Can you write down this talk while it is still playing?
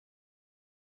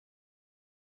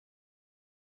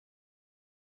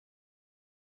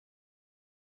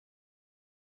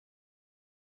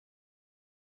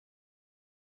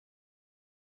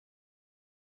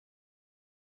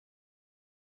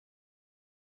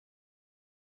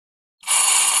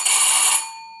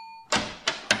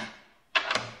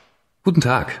Guten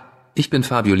Tag, ich bin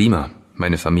Fabio Lima.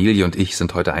 Meine Familie und ich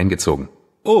sind heute eingezogen.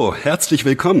 Oh, herzlich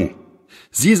willkommen.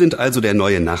 Sie sind also der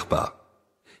neue Nachbar.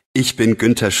 Ich bin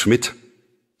Günther Schmidt.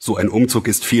 So ein Umzug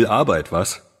ist viel Arbeit,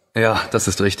 was? Ja, das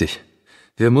ist richtig.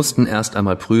 Wir mussten erst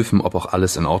einmal prüfen, ob auch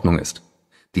alles in Ordnung ist.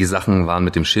 Die Sachen waren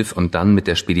mit dem Schiff und dann mit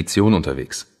der Spedition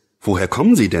unterwegs. Woher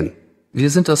kommen Sie denn?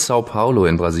 Wir sind aus Sao Paulo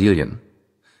in Brasilien.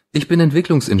 Ich bin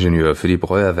Entwicklungsingenieur für die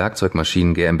Breuer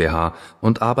Werkzeugmaschinen GmbH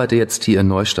und arbeite jetzt hier in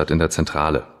Neustadt in der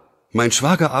Zentrale. Mein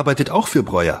Schwager arbeitet auch für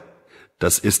Breuer.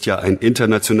 Das ist ja ein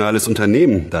internationales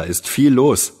Unternehmen, da ist viel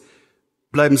los.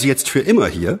 Bleiben Sie jetzt für immer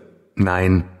hier?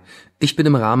 Nein, ich bin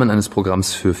im Rahmen eines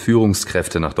Programms für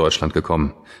Führungskräfte nach Deutschland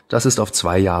gekommen. Das ist auf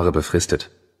 2 Jahre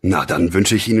befristet. Na, dann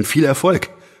wünsche ich Ihnen viel Erfolg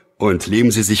und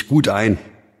leben Sie sich gut ein.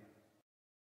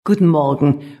 Guten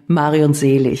Morgen, Marion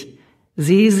Selig.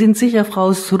 Sie sind sicher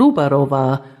Frau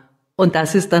Srubarova und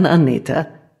das ist dann Aneta.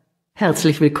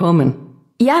 Herzlich willkommen.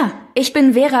 Ja, ich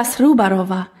bin Vera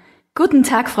Srubarova. Guten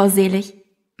Tag, Frau Selig.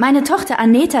 Meine Tochter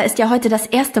Aneta ist ja heute das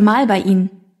erste Mal bei Ihnen.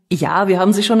 Ja, wir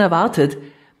haben Sie schon erwartet.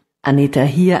 Aneta,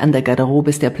 hier an der Garderobe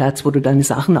ist der Platz, wo du deine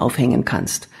Sachen aufhängen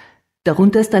kannst.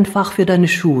 Darunter ist ein Fach für deine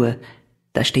Schuhe.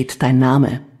 Da steht dein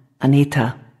Name,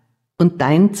 Aneta. Und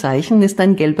dein Zeichen ist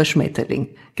ein gelber Schmetterling.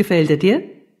 Gefällt er dir?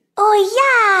 Oh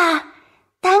ja,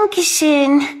 danke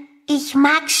schön. Ich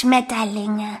mag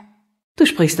Schmetterlinge. Du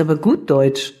sprichst aber gut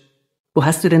Deutsch. Wo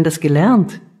hast du denn das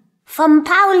gelernt? Vom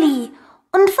Pauli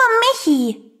und vom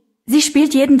Michi. Sie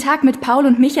spielt jeden Tag mit Paul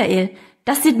und Michael.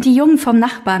 Das sind die Jungen vom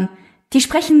Nachbarn. Die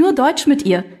sprechen nur Deutsch mit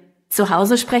ihr. Zu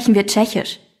Hause sprechen wir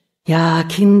Tschechisch. Ja,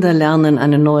 Kinder lernen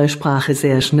eine neue Sprache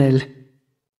sehr schnell.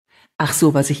 Ach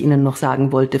so, was ich Ihnen noch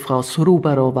sagen wollte, Frau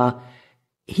Srubarova.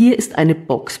 Hier ist eine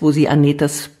Box, wo Sie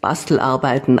Anetas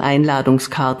Bastelarbeiten,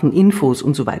 Einladungskarten, Infos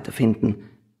und so weiter finden.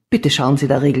 Bitte schauen Sie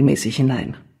da regelmäßig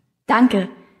hinein. Danke.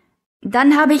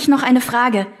 Dann habe ich noch eine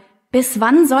Frage. Bis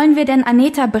wann sollen wir denn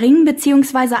Aneta bringen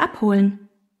bzw. abholen?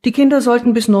 Die Kinder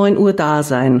sollten bis 9 Uhr da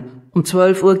sein. Um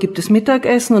 12 Uhr gibt es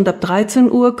Mittagessen und ab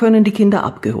 13 Uhr können die Kinder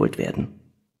abgeholt werden.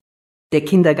 Der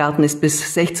Kindergarten ist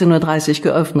bis 16:30 Uhr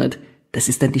geöffnet. Das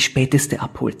ist dann die späteste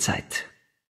Abholzeit.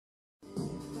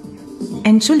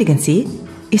 Entschuldigen Sie,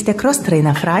 ist der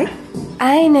Crosstrainer frei?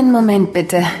 Einen Moment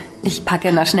bitte. Ich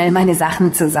packe noch schnell meine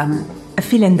Sachen zusammen.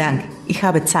 Vielen Dank, ich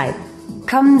habe Zeit.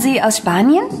 Kommen Sie aus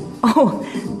Spanien? Oh,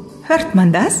 hört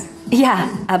man das? Ja,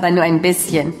 aber nur ein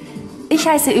bisschen. Ich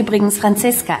heiße übrigens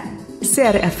Franziska.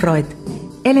 Sehr erfreut.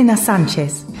 Elena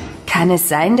Sanchez. Kann es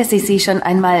sein, dass ich Sie schon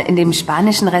einmal in dem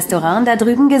spanischen Restaurant da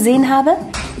drüben gesehen habe?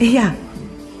 Ja,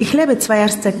 ich lebe zwar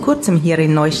erst seit kurzem hier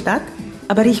in Neustadt,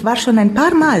 aber ich war schon ein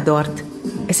paar Mal dort.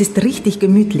 Es ist richtig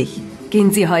gemütlich.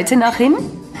 Gehen Sie heute noch hin?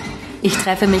 Ich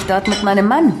treffe mich dort mit meinem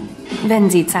Mann. Wenn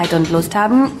Sie Zeit und Lust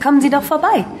haben, kommen Sie doch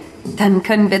vorbei. Dann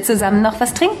können wir zusammen noch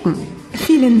was trinken.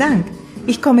 Vielen Dank.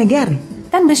 Ich komme gern.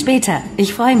 Dann bis später.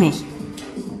 Ich freue mich.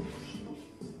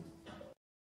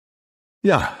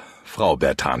 Ja, Frau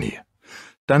Bertani.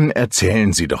 Dann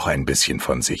erzählen Sie doch ein bisschen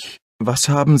von sich. Was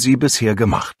haben Sie bisher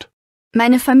gemacht?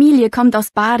 Meine Familie kommt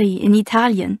aus Bari in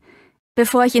Italien.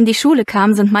 Bevor ich in die Schule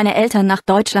kam, sind meine Eltern nach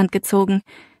Deutschland gezogen.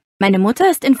 Meine Mutter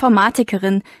ist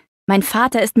Informatikerin, mein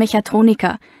Vater ist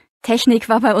Mechatroniker. Technik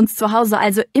war bei uns zu Hause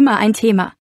also immer ein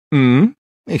Thema.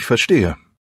 Ich verstehe.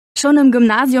 Schon im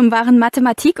Gymnasium waren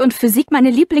Mathematik und Physik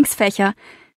meine Lieblingsfächer.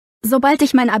 Sobald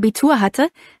ich mein Abitur hatte,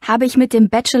 habe ich mit dem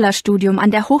Bachelorstudium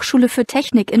an der Hochschule für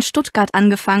Technik in Stuttgart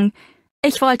angefangen.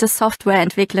 Ich wollte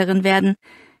Softwareentwicklerin werden.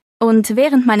 Und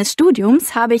während meines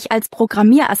Studiums habe ich als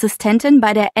Programmierassistentin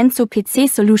bei der Enzo PC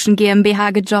Solution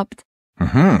GmbH gejobbt.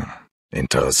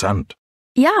 Interessant.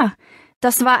 Ja,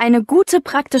 das war eine gute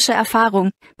praktische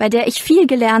Erfahrung, bei der ich viel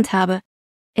gelernt habe.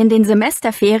 In den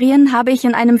Semesterferien habe ich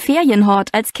in einem Ferienhort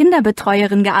als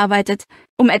Kinderbetreuerin gearbeitet,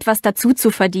 um etwas dazu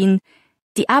zu verdienen.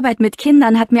 Die Arbeit mit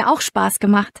Kindern hat mir auch Spaß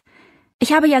gemacht.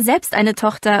 Ich habe ja selbst eine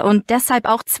Tochter und deshalb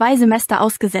auch 2 Semester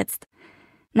ausgesetzt.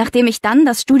 Nachdem ich dann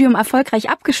das Studium erfolgreich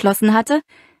abgeschlossen hatte,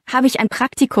 habe ich ein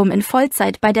Praktikum in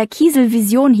Vollzeit bei der Kiesel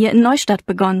Vision hier in Neustadt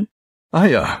begonnen. Ah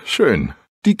ja, schön.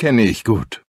 Die kenne ich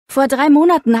gut. Vor 3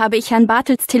 Monaten habe ich Herrn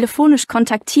Bartels telefonisch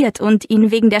kontaktiert und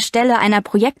ihn wegen der Stelle einer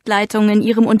Projektleitung in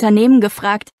Ihrem Unternehmen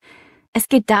gefragt. Es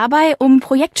geht dabei um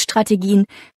Projektstrategien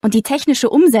und die technische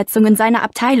Umsetzung in seiner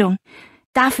Abteilung.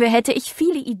 Dafür hätte ich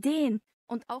viele Ideen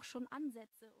und auch schon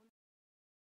Ansätze.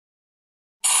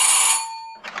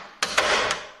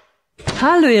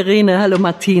 Hallo Irene, hallo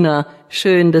Martina.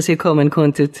 Schön, dass ihr kommen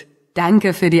konntet.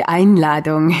 Danke für die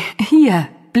Einladung. Hier,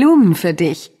 Blumen für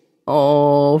dich.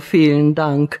 Oh, vielen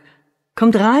Dank.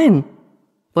 Kommt rein.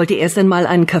 Wollt ihr erst einmal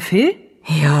einen Kaffee?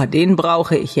 Ja, den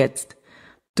brauche ich jetzt.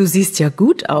 Du siehst ja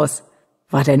gut aus.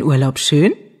 War dein Urlaub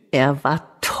schön? Er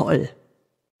war toll.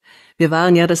 Wir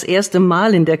waren ja das erste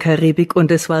Mal in der Karibik und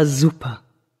es war super.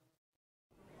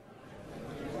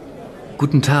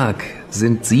 Guten Tag,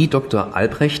 sind Sie Dr.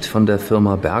 Albrecht von der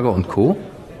Firma Berger & Co.?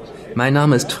 Mein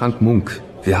Name ist Frank Munk.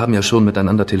 Wir haben ja schon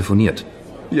miteinander telefoniert.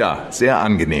 Ja, sehr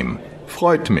angenehm.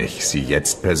 Freut mich, Sie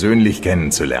jetzt persönlich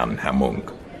kennenzulernen, Herr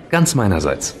Munk. Ganz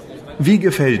meinerseits. Wie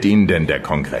gefällt Ihnen denn der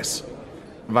Kongress?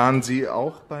 Waren Sie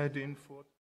auch bei den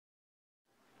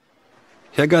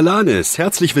Herr Galanis,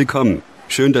 herzlich willkommen.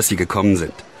 Schön, dass Sie gekommen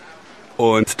sind.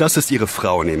 Und das ist Ihre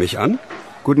Frau, nehme ich an?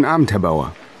 Guten Abend, Herr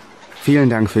Bauer. Vielen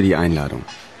Dank für die Einladung.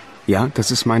 Ja,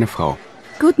 das ist meine Frau.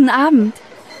 Guten Abend.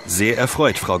 Sehr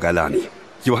erfreut, Frau Galani.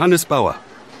 Johannes Bauer.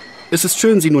 Es ist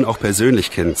schön, Sie nun auch persönlich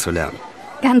kennenzulernen.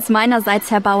 Ganz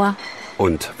meinerseits, Herr Bauer.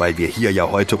 Und weil wir hier ja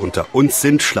heute unter uns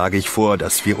sind, schlage ich vor,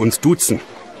 dass wir uns duzen.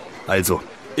 Also,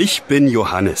 ich bin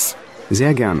Johannes.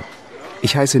 Sehr gern.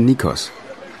 Ich heiße Nikos.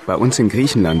 Bei uns in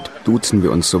Griechenland duzen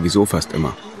wir uns sowieso fast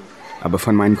immer. Aber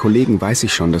von meinen Kollegen weiß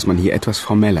ich schon, dass man hier etwas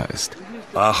formeller ist.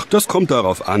 Ach, das kommt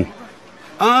darauf an.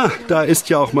 Ah, da ist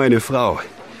ja auch meine Frau.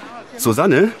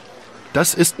 Susanne,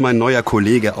 das ist mein neuer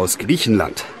Kollege aus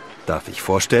Griechenland. Darf ich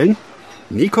vorstellen?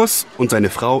 Nikos und seine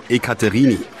Frau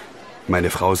Ekaterini. Meine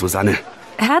Frau Susanne.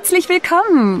 Herzlich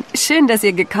willkommen. Schön, dass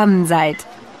ihr gekommen seid.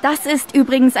 Das ist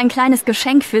übrigens ein kleines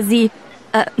Geschenk für Sie.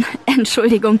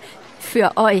 Entschuldigung,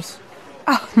 für euch.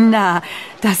 Ach na,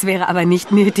 das wäre aber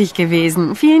nicht nötig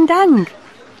gewesen. Vielen Dank.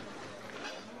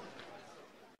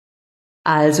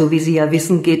 Also, wie Sie ja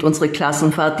wissen, geht unsere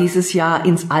Klassenfahrt dieses Jahr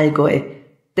ins Allgäu.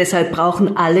 Deshalb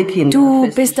brauchen alle Kinder...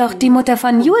 Du bist doch die Mutter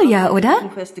von Julia,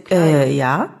 oder?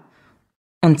 Ja.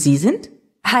 Und Sie sind?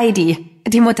 Heidi,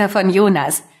 die Mutter von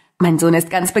Jonas. Mein Sohn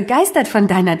ist ganz begeistert von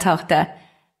deiner Tochter.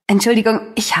 Entschuldigung,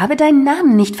 ich habe deinen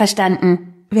Namen nicht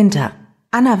verstanden. Winter.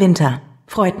 Anna Winter.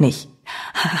 Freut mich.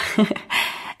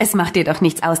 Es macht dir doch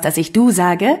nichts aus, dass ich du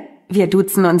sage. Wir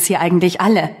duzen uns hier eigentlich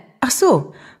alle. Ach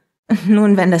so.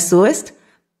 Nun, wenn das so ist.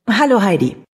 Hallo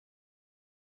Heidi.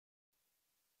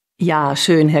 Ja,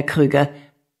 schön, Herr Krüger.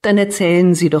 Dann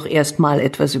erzählen Sie doch erst mal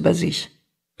etwas über sich.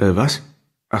 Was?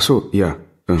 Ach so, ja.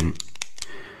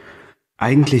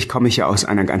 Eigentlich komme ich ja aus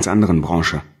einer ganz anderen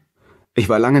Branche. Ich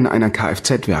war lange in einer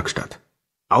Kfz-Werkstatt.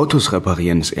 Autos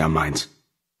reparieren ist eher meins.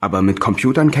 Aber mit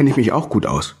Computern kenne ich mich auch gut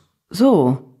aus.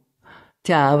 So.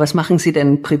 Tja, was machen Sie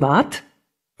denn privat?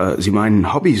 Sie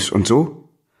meinen Hobbys und so?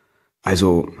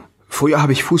 Also, früher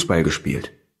habe ich Fußball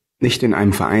gespielt. Nicht in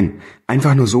einem Verein,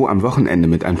 einfach nur so am Wochenende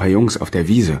mit ein paar Jungs auf der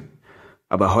Wiese.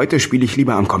 Aber heute spiele ich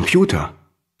lieber am Computer.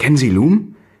 Kennen Sie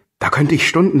Loom? Da könnte ich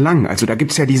stundenlang, also da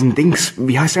gibt's ja diesen Dings,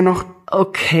 wie heißt der noch?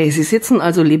 Okay, Sie sitzen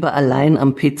also lieber allein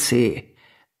am PC.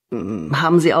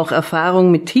 Haben Sie auch Erfahrung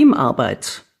mit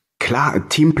Teamarbeit? Klar,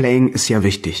 Teamplaying ist ja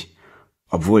wichtig.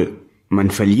 Obwohl,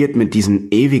 man verliert mit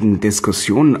diesen ewigen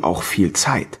Diskussionen auch viel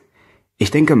Zeit.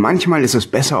 Ich denke, manchmal ist es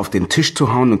besser, auf den Tisch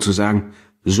zu hauen und zu sagen,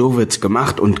 so wird's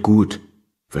gemacht und gut.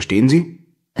 Verstehen Sie?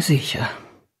 Sicher.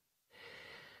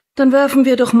 Dann werfen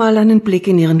wir doch mal einen Blick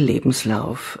in Ihren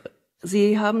Lebenslauf.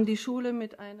 Sie haben die Schule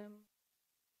mit einem...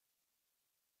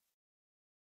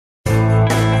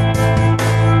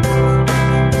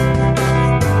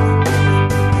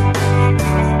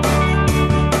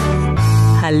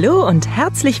 Hallo und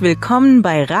herzlich willkommen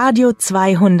bei Radio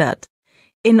 200.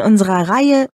 In unserer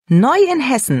Reihe Neu in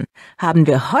Hessen haben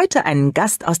wir heute einen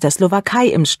Gast aus der Slowakei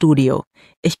im Studio.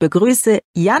 Ich begrüße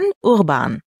Jan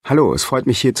Urban. Hallo, es freut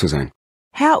mich hier zu sein.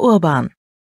 Herr Urban,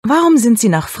 warum sind Sie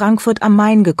nach Frankfurt am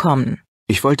Main gekommen?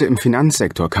 Ich wollte im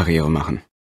Finanzsektor Karriere machen.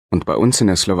 Und bei uns in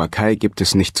der Slowakei gibt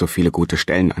es nicht so viele gute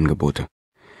Stellenangebote.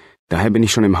 Daher bin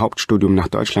ich schon im Hauptstudium nach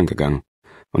Deutschland gegangen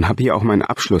und habe hier auch meinen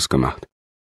Abschluss gemacht.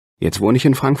 Jetzt wohne ich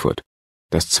in Frankfurt,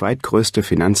 das zweitgrößte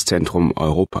Finanzzentrum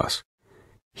Europas.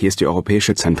 Hier ist die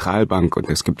Europäische Zentralbank und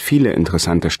es gibt viele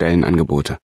interessante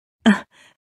Stellenangebote.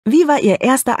 Wie war Ihr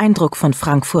erster Eindruck von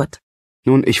Frankfurt?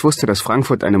 Nun, ich wusste, dass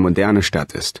Frankfurt eine moderne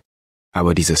Stadt ist.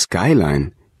 Aber diese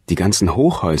Skyline, die ganzen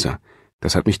Hochhäuser,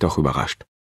 das hat mich doch überrascht.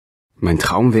 Mein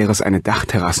Traum wäre es, eine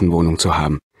Dachterrassenwohnung zu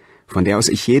haben, von der aus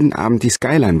ich jeden Abend die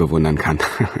Skyline bewundern kann.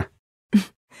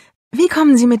 Wie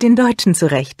kommen Sie mit den Deutschen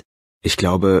zurecht? Ich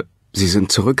glaube, sie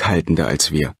sind zurückhaltender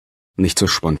als wir, nicht so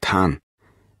spontan.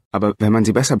 Aber wenn man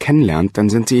sie besser kennenlernt, dann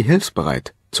sind sie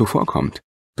hilfsbereit, zuvorkommend,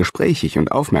 gesprächig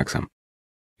und aufmerksam.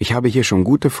 Ich habe hier schon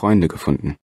gute Freunde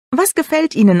gefunden. Was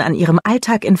gefällt Ihnen an Ihrem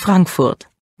Alltag in Frankfurt?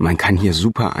 Man kann hier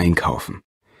super einkaufen.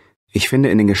 Ich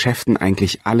finde in den Geschäften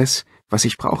eigentlich alles, was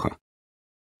ich brauche.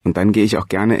 Und dann gehe ich auch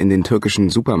gerne in den türkischen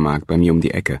Supermarkt bei mir um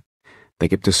die Ecke. Da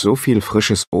gibt es so viel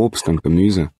frisches Obst und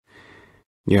Gemüse.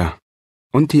 Ja,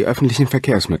 und die öffentlichen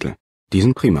Verkehrsmittel, die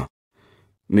sind prima.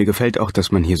 Mir gefällt auch,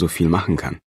 dass man hier so viel machen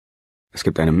kann. Es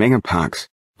gibt eine Menge Parks,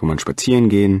 wo man spazieren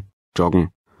gehen,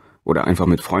 joggen oder einfach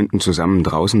mit Freunden zusammen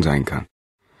draußen sein kann.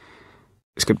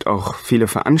 Es gibt auch viele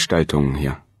Veranstaltungen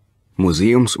hier.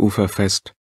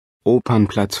 Museumsuferfest,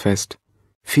 Opernplatzfest,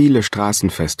 viele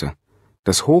Straßenfeste,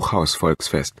 das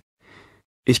Hochhausvolksfest.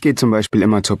 Ich gehe zum Beispiel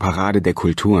immer zur Parade der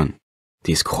Kulturen.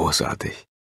 Die ist großartig.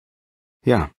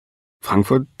 Ja,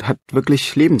 Frankfurt hat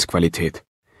wirklich Lebensqualität.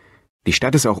 Die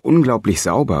Stadt ist auch unglaublich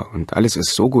sauber und alles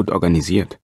ist so gut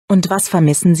organisiert. Und was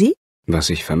vermissen Sie? Was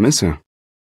ich vermisse?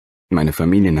 Meine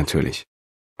Familie natürlich.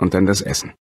 Und dann das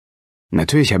Essen.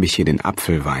 Natürlich habe ich hier den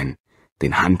Apfelwein,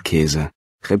 den Handkäse,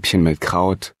 Rippchen mit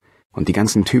Kraut und die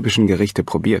ganzen typischen Gerichte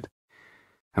probiert.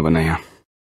 Aber naja,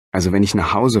 also wenn ich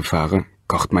nach Hause fahre,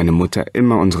 kocht meine Mutter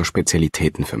immer unsere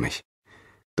Spezialitäten für mich.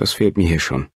 Das fehlt mir hier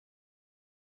schon.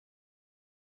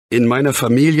 In meiner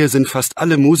Familie sind fast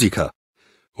alle Musiker.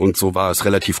 Und so war es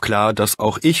relativ klar, dass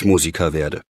auch ich Musiker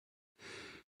werde.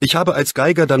 Ich habe als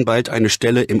Geiger dann bald eine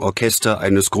Stelle im Orchester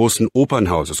eines großen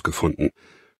Opernhauses gefunden.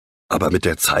 Aber mit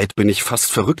der Zeit bin ich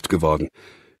fast verrückt geworden.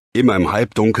 Immer im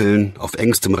Halbdunkeln, auf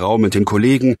engstem Raum mit den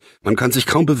Kollegen, man kann sich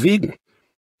kaum bewegen.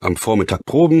 Am Vormittag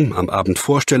Proben, am Abend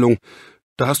Vorstellung,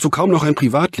 da hast du kaum noch ein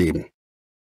Privatleben.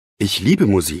 Ich liebe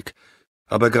Musik,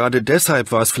 aber gerade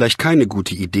deshalb war es vielleicht keine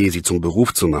gute Idee, sie zum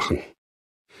Beruf zu machen.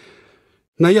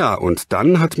 Naja, und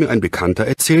dann hat mir ein Bekannter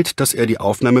erzählt, dass er die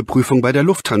Aufnahmeprüfung bei der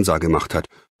Lufthansa gemacht hat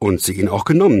und sie ihn auch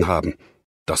genommen haben.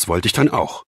 Das wollte ich dann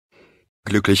auch.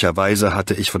 Glücklicherweise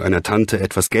hatte ich von einer Tante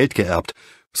etwas Geld geerbt,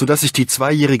 sodass ich die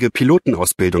 2-jährige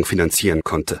Pilotenausbildung finanzieren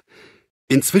konnte.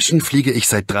 Inzwischen fliege ich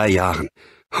seit 3 Jahren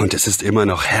und es ist immer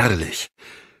noch herrlich.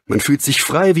 Man fühlt sich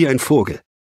frei wie ein Vogel.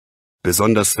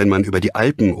 Besonders wenn man über die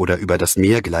Alpen oder über das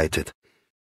Meer gleitet.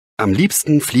 Am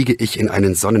liebsten fliege ich in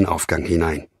einen Sonnenaufgang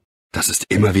hinein. Das ist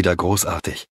immer wieder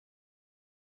großartig.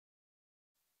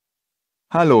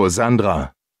 Hallo,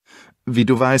 Sandra. Wie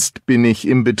du weißt, bin ich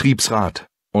im Betriebsrat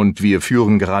und wir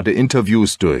führen gerade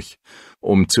Interviews durch,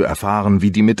 um zu erfahren,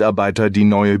 wie die Mitarbeiter die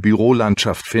neue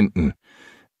Bürolandschaft finden.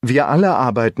 Wir alle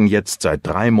arbeiten jetzt seit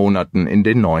 3 Monaten in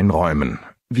den neuen Räumen.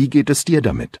 Wie geht es dir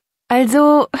damit?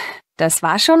 Also, das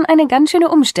war schon eine ganz schöne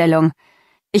Umstellung.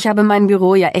 Ich habe mein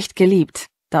Büro ja echt geliebt.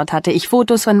 Dort hatte ich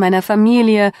Fotos von meiner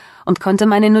Familie und konnte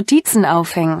meine Notizen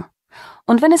aufhängen.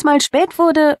 Und wenn es mal spät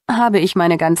wurde, habe ich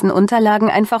meine ganzen Unterlagen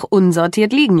einfach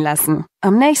unsortiert liegen lassen.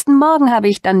 Am nächsten Morgen habe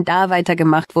ich dann da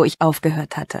weitergemacht, wo ich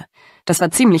aufgehört hatte. Das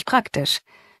war ziemlich praktisch.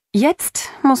 Jetzt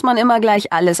muss man immer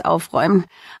gleich alles aufräumen.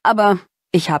 Aber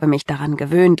ich habe mich daran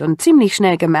gewöhnt und ziemlich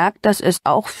schnell gemerkt, dass es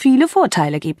auch viele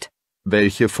Vorteile gibt.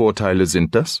 Welche Vorteile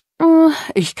sind das?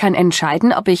 Ich kann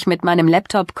entscheiden, ob ich mit meinem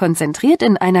Laptop konzentriert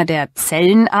in einer der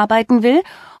Zellen arbeiten will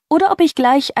oder ob ich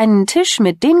gleich einen Tisch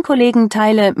mit den Kollegen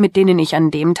teile, mit denen ich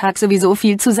an dem Tag sowieso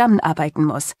viel zusammenarbeiten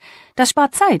muss. Das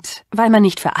spart Zeit, weil man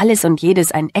nicht für alles und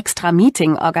jedes ein extra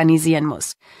Meeting organisieren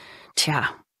muss. Tja,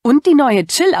 und die neue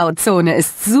Chill-Out-Zone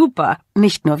ist super,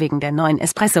 nicht nur wegen der neuen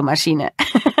Espressomaschine.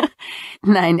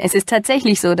 Nein, es ist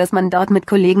tatsächlich so, dass man dort mit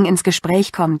Kollegen ins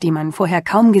Gespräch kommt, die man vorher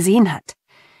kaum gesehen hat.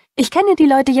 Ich kenne die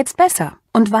Leute jetzt besser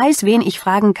und weiß, wen ich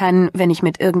fragen kann, wenn ich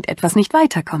mit irgendetwas nicht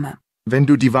weiterkomme. Wenn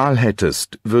du die Wahl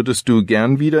hättest, würdest du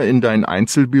gern wieder in dein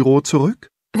Einzelbüro zurück?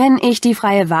 Wenn ich die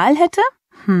freie Wahl hätte?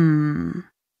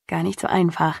 Gar nicht so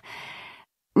einfach.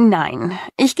 Nein,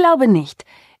 ich glaube nicht.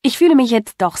 Ich fühle mich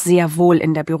jetzt doch sehr wohl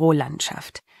in der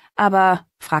Bürolandschaft. Aber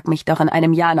frag mich doch in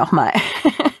einem Jahr nochmal.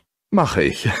 Mache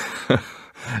ich.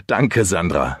 Danke,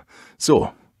 Sandra. So,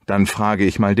 dann frage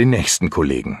ich mal den nächsten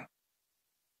Kollegen.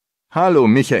 Hallo,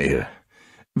 Michael.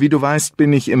 Wie du weißt,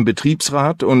 bin ich im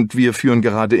Betriebsrat und wir führen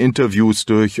gerade Interviews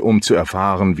durch, um zu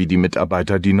erfahren, wie die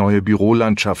Mitarbeiter die neue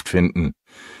Bürolandschaft finden.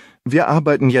 Wir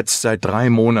arbeiten jetzt seit 3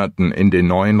 Monaten in den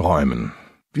neuen Räumen.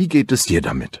 Wie geht es dir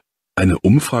damit? Eine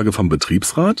Umfrage vom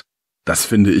Betriebsrat? Das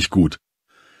finde ich gut.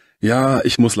 Ja,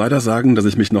 ich muss leider sagen, dass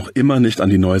ich mich noch immer nicht an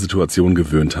die neue Situation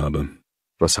gewöhnt habe.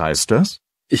 Was heißt das?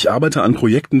 Ich arbeite an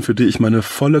Projekten, für die ich meine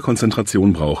volle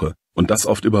Konzentration brauche, und das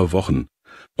oft über Wochen.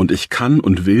 Und ich kann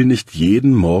und will nicht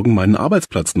jeden Morgen meinen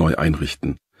Arbeitsplatz neu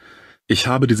einrichten. Ich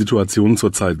habe die Situation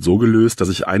zurzeit so gelöst, dass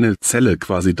ich eine Zelle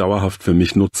quasi dauerhaft für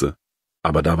mich nutze.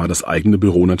 Aber da war das eigene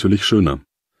Büro natürlich schöner.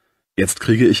 Jetzt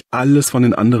kriege ich alles von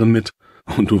den anderen mit,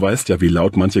 und du weißt ja, wie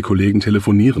laut manche Kollegen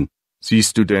telefonieren.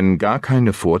 Siehst du denn gar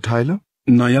keine Vorteile?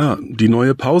 Naja, die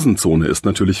neue Pausenzone ist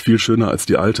natürlich viel schöner als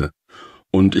die alte.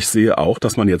 Und ich sehe auch,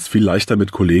 dass man jetzt viel leichter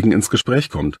mit Kollegen ins Gespräch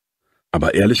kommt.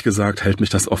 Aber ehrlich gesagt hält mich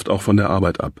das oft auch von der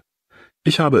Arbeit ab.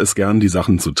 Ich habe es gern, die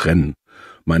Sachen zu trennen.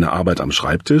 Meine Arbeit am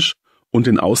Schreibtisch und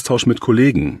den Austausch mit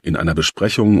Kollegen in einer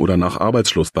Besprechung oder nach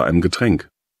Arbeitsschluss bei einem Getränk.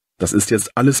 Das ist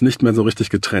jetzt alles nicht mehr so richtig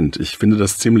getrennt. Ich finde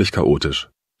das ziemlich chaotisch.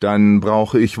 Dann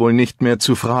brauche ich wohl nicht mehr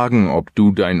zu fragen, ob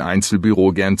du dein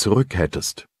Einzelbüro gern zurück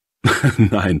hättest.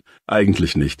 Nein,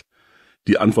 eigentlich nicht.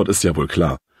 Die Antwort ist ja wohl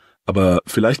klar. Aber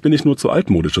vielleicht bin ich nur zu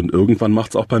altmodisch und irgendwann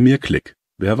macht's auch bei mir Klick.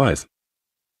 Wer weiß.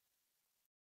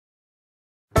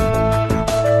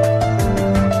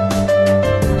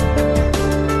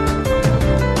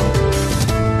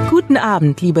 Guten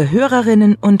Abend, liebe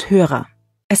Hörerinnen und Hörer.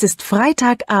 Es ist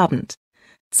Freitagabend.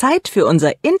 Zeit für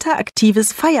unser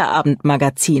interaktives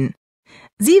Feierabendmagazin.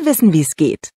 Sie wissen, wie es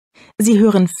geht. Sie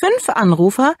hören 5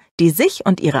 Anrufer, die sich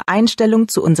und ihre Einstellung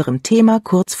zu unserem Thema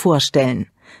kurz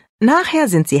vorstellen. Nachher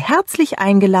sind Sie herzlich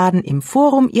eingeladen, im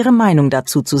Forum Ihre Meinung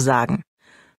dazu zu sagen.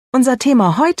 Unser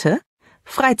Thema heute?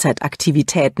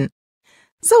 Freizeitaktivitäten.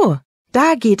 So,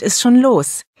 da geht es schon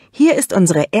los. Hier ist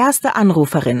unsere erste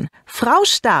Anruferin, Frau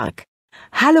Stark.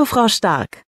 Hallo, Frau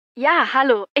Stark. Ja,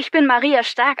 hallo, ich bin Maria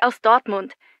Stark aus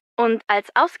Dortmund. Und als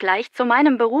Ausgleich zu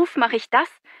meinem Beruf mache ich das,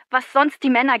 was sonst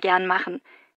die Männer gern machen.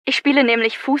 Ich spiele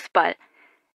nämlich Fußball.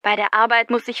 Bei der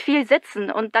Arbeit muss ich viel sitzen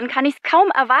und dann kann ich's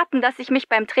kaum erwarten, dass ich mich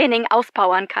beim Training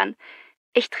auspowern kann.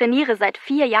 Ich trainiere seit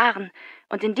 4 Jahren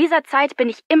und in dieser Zeit bin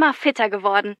ich immer fitter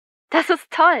geworden. Das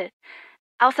ist toll.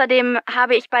 Außerdem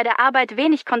habe ich bei der Arbeit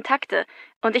wenig Kontakte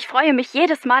und ich freue mich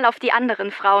jedes Mal auf die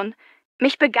anderen Frauen.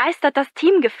 Mich begeistert das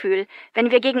Teamgefühl, wenn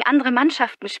wir gegen andere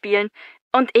Mannschaften spielen.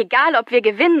 Und egal, ob wir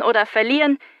gewinnen oder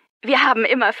verlieren, wir haben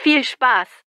immer viel Spaß.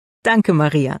 Danke,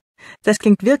 Maria. Das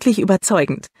klingt wirklich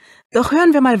überzeugend. Doch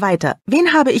hören wir mal weiter.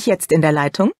 Wen habe ich jetzt in der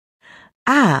Leitung?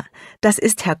 Ah, das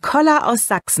ist Herr Koller aus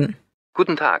Sachsen.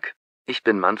 Guten Tag, ich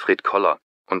bin Manfred Koller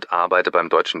und arbeite beim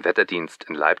Deutschen Wetterdienst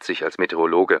in Leipzig als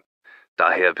Meteorologe.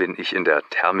 Daher bin ich in der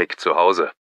Thermik zu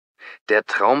Hause. Der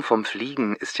Traum vom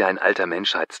Fliegen ist ja ein alter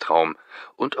Menschheitstraum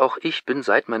und auch ich bin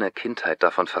seit meiner Kindheit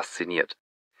davon fasziniert.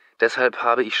 Deshalb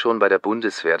habe ich schon bei der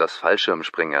Bundeswehr das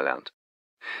Fallschirmspringen erlernt.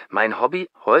 Mein Hobby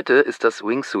heute ist das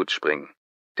Wingsuit-Springen.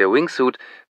 Der Wingsuit,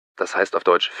 das heißt auf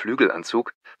Deutsch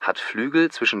Flügelanzug, hat Flügel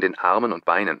zwischen den Armen und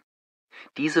Beinen.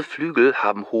 Diese Flügel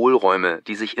haben Hohlräume,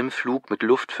 die sich im Flug mit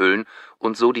Luft füllen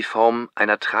und so die Form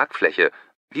einer Tragfläche,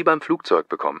 wie beim Flugzeug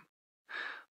bekommen.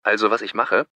 Also was ich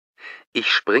mache?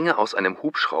 Ich springe aus einem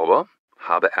Hubschrauber,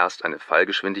 habe erst eine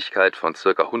Fallgeschwindigkeit von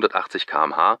ca. 180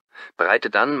 km/h, breite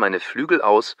dann meine Flügel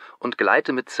aus und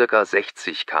gleite mit ca.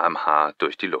 60 km/h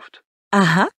durch die Luft.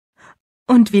 Aha.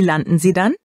 Und wie landen Sie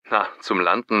dann? Na, zum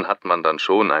Landen hat man dann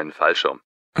schon einen Fallschirm.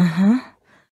 Aha.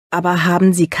 Aber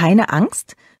haben Sie keine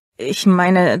Angst? Ich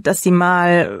meine, dass Sie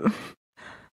mal...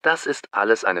 Das ist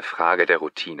alles eine Frage der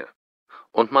Routine.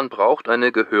 Und man braucht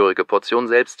eine gehörige Portion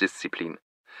Selbstdisziplin.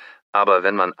 Aber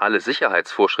wenn man alle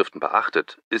Sicherheitsvorschriften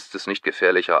beachtet, ist es nicht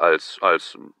gefährlicher als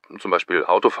zum Beispiel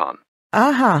Autofahren.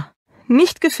 Aha,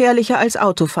 nicht gefährlicher als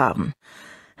Autofahren.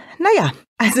 Naja,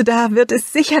 also da wird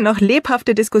es sicher noch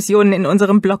lebhafte Diskussionen in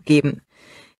unserem Blog geben.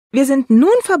 Wir sind nun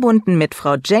verbunden mit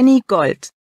Frau Jenny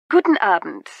Gold. Guten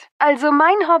Abend. Also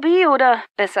mein Hobby oder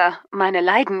besser meine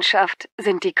Leidenschaft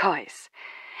sind die Kois.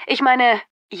 Ich meine,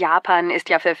 Japan ist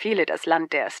ja für viele das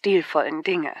Land der stilvollen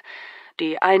Dinge.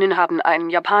 Die einen haben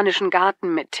einen japanischen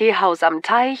Garten mit Teehaus am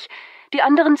Teich, die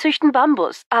anderen züchten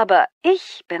Bambus, aber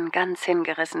ich bin ganz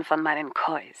hingerissen von meinen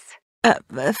Kois.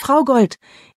 Frau Gold,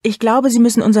 ich glaube, Sie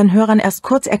müssen unseren Hörern erst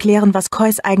kurz erklären, was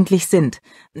Kois eigentlich sind.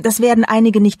 Das werden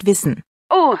einige nicht wissen.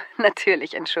 Oh,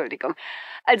 natürlich, Entschuldigung.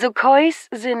 Also Kois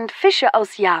sind Fische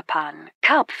aus Japan,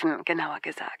 Karpfen genauer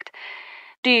gesagt.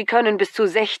 Die können bis zu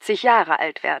 60 Jahre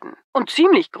alt werden und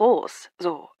ziemlich groß,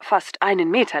 so fast 1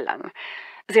 Meter lang.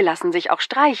 Sie lassen sich auch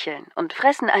streicheln und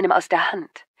fressen einem aus der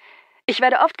Hand. Ich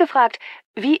werde oft gefragt,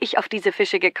 wie ich auf diese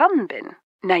Fische gekommen bin.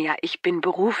 Naja, ich bin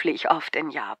beruflich oft in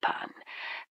Japan.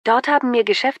 Dort haben mir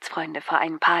Geschäftsfreunde vor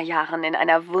ein paar Jahren in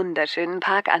einer wunderschönen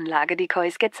Parkanlage die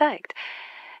Kois gezeigt.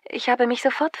 Ich habe mich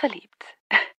sofort verliebt.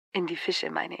 In die Fische,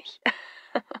 meine ich.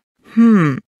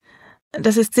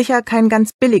 Das ist sicher kein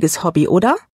ganz billiges Hobby,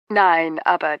 oder? Nein,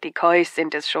 aber die Kois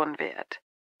sind es schon wert.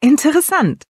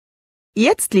 Interessant.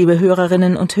 Jetzt, liebe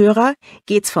Hörerinnen und Hörer,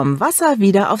 geht's vom Wasser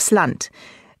wieder aufs Land.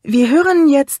 Wir hören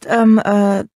jetzt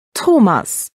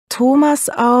Thomas. Thomas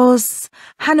aus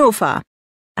Hannover.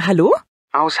 Hallo?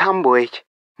 Aus Hamburg.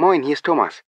 Moin, hier ist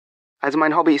Thomas. Also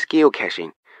mein Hobby ist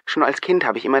Geocaching. Schon als Kind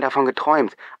habe ich immer davon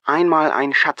geträumt, einmal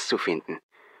einen Schatz zu finden.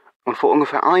 Und vor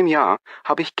ungefähr einem Jahr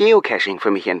habe ich Geocaching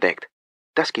für mich entdeckt.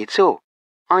 Das geht so.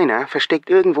 Einer versteckt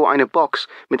irgendwo eine Box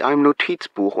mit einem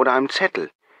Notizbuch oder einem Zettel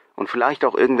und vielleicht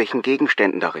auch irgendwelchen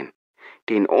Gegenständen darin.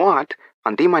 Den Ort,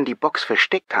 an dem man die Box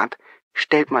versteckt hat,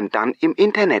 stellt man dann im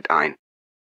Internet ein.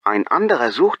 Ein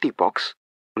anderer sucht die Box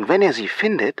und wenn er sie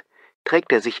findet,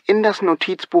 trägt er sich in das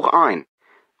Notizbuch ein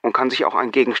und kann sich auch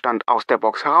einen Gegenstand aus der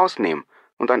Box herausnehmen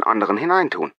und einen anderen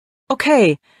hineintun.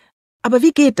 Okay, aber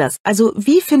wie geht das? Also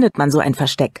wie findet man so ein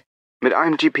Versteck? Mit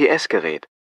einem GPS-Gerät.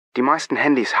 Die meisten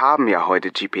Handys haben ja heute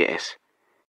GPS.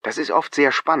 Das ist oft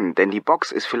sehr spannend, denn die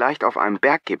Box ist vielleicht auf einem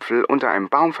Berggipfel unter einem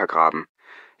Baum vergraben,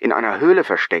 in einer Höhle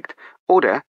versteckt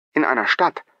oder in einer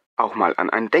Stadt, auch mal an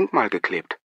ein Denkmal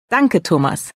geklebt. Danke,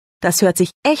 Thomas. Das hört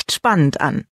sich echt spannend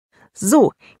an.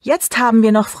 So, jetzt haben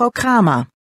wir noch Frau Kramer.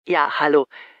 Ja, hallo.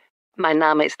 Mein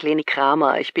Name ist Leni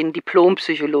Kramer. Ich bin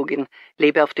Diplompsychologin,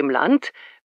 lebe auf dem Land,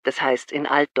 das heißt in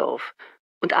Altdorf,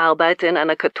 und arbeite in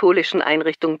einer katholischen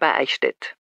Einrichtung bei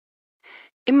Eichstätt.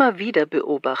 Immer wieder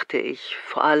beobachte ich,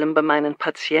 vor allem bei meinen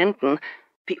Patienten,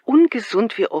 wie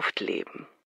ungesund wir oft leben.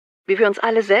 Wie wir uns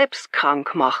alle selbst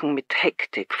krank machen mit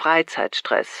Hektik,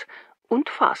 Freizeitstress und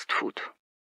Fastfood.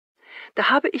 Da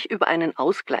habe ich über einen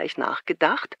Ausgleich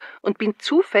nachgedacht und bin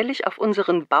zufällig auf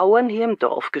unseren Bauern hier im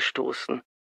Dorf gestoßen.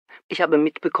 Ich habe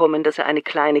mitbekommen, dass er eine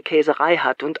kleine Käserei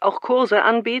hat und auch Kurse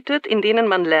anbietet, in denen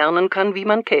man lernen kann, wie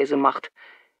man Käse macht.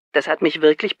 Das hat mich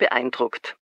wirklich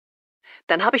beeindruckt.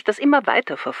 Dann habe ich das immer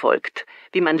weiter verfolgt,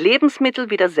 wie man Lebensmittel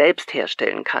wieder selbst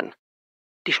herstellen kann.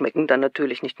 Die schmecken dann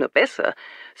natürlich nicht nur besser,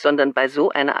 sondern bei so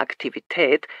einer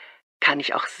Aktivität kann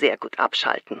ich auch sehr gut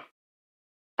abschalten.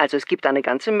 Also es gibt eine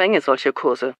ganze Menge solcher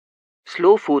Kurse.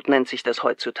 Slow Food nennt sich das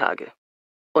heutzutage.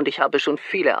 Und ich habe schon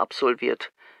viele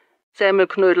absolviert.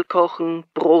 Semmelknödel kochen,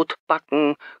 Brot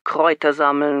backen, Kräuter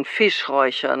sammeln, Fisch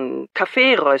räuchern,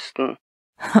 Kaffee rösten.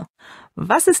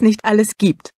 Was es nicht alles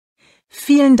gibt.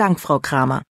 Vielen Dank, Frau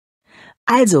Kramer.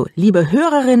 Also, liebe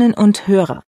Hörerinnen und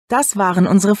Hörer, das waren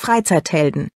unsere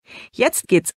Freizeithelden. Jetzt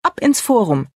geht's ab ins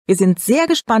Forum. Wir sind sehr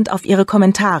gespannt auf Ihre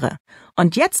Kommentare.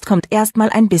 Und jetzt kommt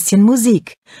erstmal ein bisschen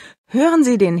Musik. Hören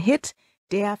Sie den Hit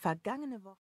der vergangene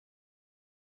Woche.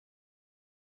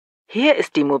 Hier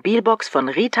ist die Mobilbox von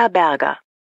Rita Berger.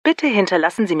 Bitte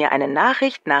hinterlassen Sie mir eine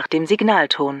Nachricht nach dem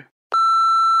Signalton.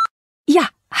 Ja,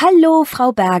 hallo,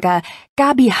 Frau Berger.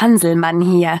 Gabi Hanselmann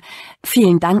hier.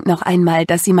 Vielen Dank noch einmal,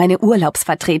 dass Sie meine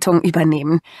Urlaubsvertretung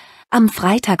übernehmen. Am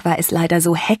Freitag war es leider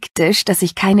so hektisch, dass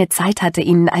ich keine Zeit hatte,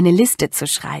 Ihnen eine Liste zu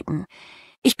schreiben.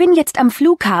 Ich bin jetzt am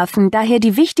Flughafen, daher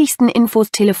die wichtigsten Infos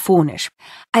telefonisch.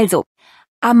 Also,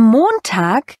 am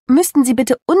Montag müssten Sie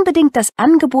bitte unbedingt das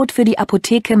Angebot für die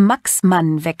Apotheke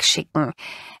Maxmann wegschicken.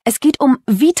 Es geht um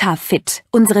VitaFit,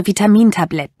 unsere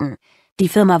Vitamintabletten. Die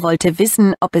Firma wollte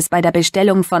wissen, ob es bei der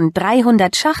Bestellung von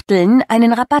 300 Schachteln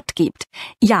einen Rabatt gibt.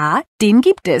 Ja, den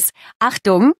gibt es.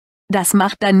 Achtung, das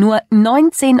macht dann nur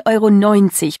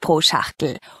 19,90 € pro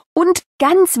Schachtel. Und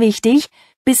ganz wichtig,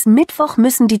 bis Mittwoch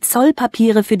müssen die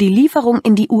Zollpapiere für die Lieferung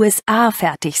in die USA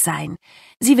fertig sein.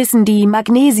 Sie wissen, die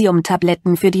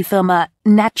Magnesiumtabletten für die Firma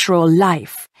Natural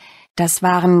Life. Das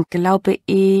waren, glaube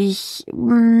ich,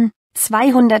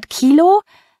 200 Kilo.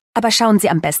 Aber schauen Sie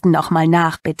am besten nochmal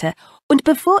nach, bitte. Und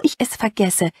bevor ich es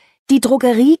vergesse, die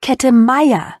Drogeriekette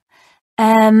Meier.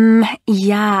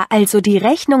 Ja, also die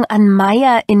Rechnung an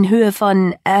Meier in Höhe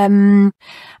von,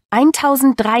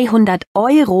 1.300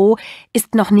 €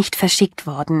 ist noch nicht verschickt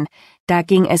worden. Da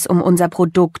ging es um unser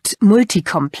Produkt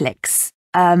Multikomplex.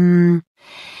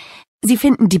 Sie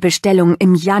finden die Bestellung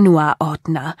im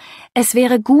Januar-Ordner. Es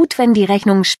wäre gut, wenn die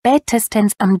Rechnung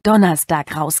spätestens am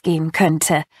Donnerstag rausgehen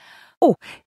könnte. Oh,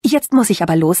 jetzt muss ich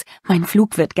aber los. Mein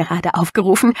Flug wird gerade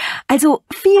aufgerufen. Also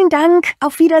vielen Dank,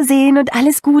 auf Wiedersehen und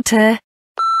alles Gute.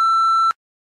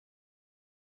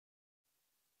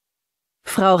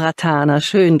 Frau Ratana,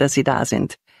 schön, dass Sie da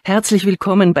sind. Herzlich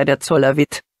willkommen bei der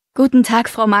Zollawit. Guten Tag,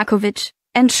 Frau Markovic.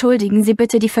 Entschuldigen Sie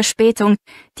bitte die Verspätung.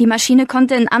 Die Maschine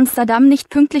konnte in Amsterdam nicht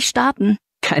pünktlich starten.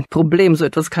 Kein Problem, so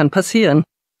etwas kann passieren.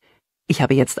 Ich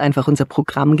habe jetzt einfach unser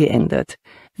Programm geändert.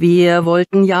 Wir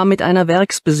wollten ja mit einer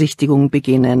Werksbesichtigung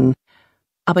beginnen.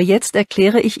 Aber jetzt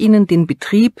erkläre ich Ihnen den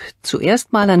Betrieb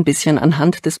zuerst mal ein bisschen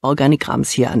anhand des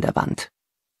Organigramms hier an der Wand.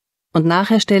 Und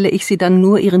nachher stelle ich Sie dann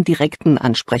nur Ihren direkten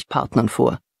Ansprechpartnern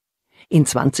vor. In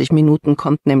 20 Minuten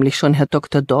kommt nämlich schon Herr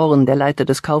Dr. Dorn, der Leiter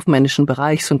des kaufmännischen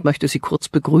Bereichs, und möchte Sie kurz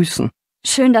begrüßen.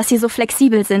 Schön, dass Sie so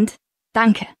flexibel sind.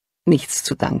 Danke. Nichts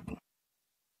zu danken.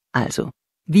 Also,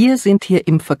 wir sind hier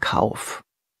im Verkauf.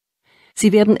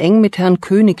 Sie werden eng mit Herrn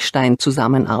Königstein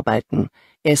zusammenarbeiten.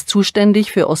 Er ist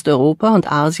zuständig für Osteuropa und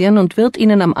Asien und wird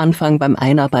Ihnen am Anfang beim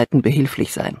Einarbeiten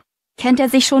behilflich sein. Kennt er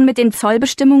sich schon mit den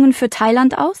Zollbestimmungen für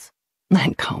Thailand aus?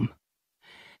 Nein, kaum.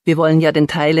 Wir wollen ja den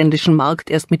thailändischen Markt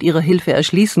erst mit Ihrer Hilfe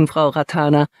erschließen, Frau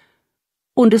Ratana.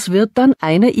 Und es wird dann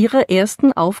eine Ihrer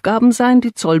ersten Aufgaben sein,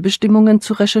 die Zollbestimmungen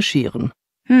zu recherchieren.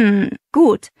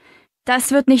 Gut.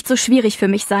 Das wird nicht so schwierig für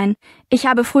mich sein. Ich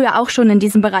habe früher auch schon in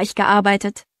diesem Bereich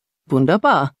gearbeitet.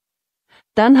 Wunderbar.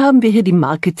 Dann haben wir hier die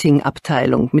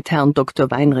Marketingabteilung mit Herrn Dr.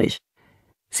 Weinrich.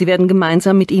 Sie werden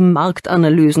gemeinsam mit ihm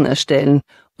Marktanalysen erstellen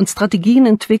und Strategien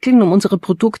entwickeln, um unsere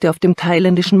Produkte auf dem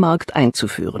thailändischen Markt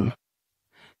einzuführen.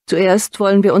 Zuerst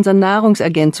wollen wir unser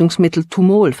Nahrungsergänzungsmittel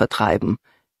Tumol vertreiben.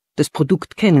 Das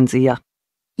Produkt kennen Sie ja.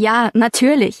 Ja,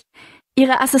 natürlich.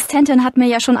 Ihre Assistentin hat mir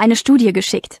ja schon eine Studie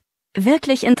geschickt.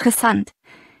 Wirklich interessant.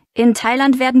 In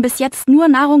Thailand werden bis jetzt nur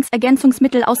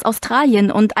Nahrungsergänzungsmittel aus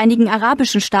Australien und einigen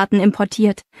arabischen Staaten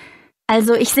importiert.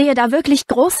 Also ich sehe da wirklich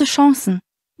große Chancen.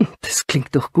 Das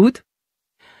klingt doch gut.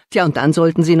 Tja, und dann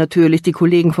sollten Sie natürlich die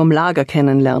Kollegen vom Lager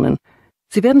kennenlernen.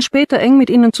 Sie werden später eng mit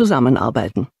ihnen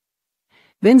zusammenarbeiten.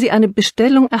 Wenn Sie eine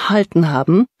Bestellung erhalten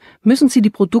haben, müssen Sie die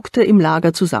Produkte im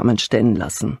Lager zusammenstellen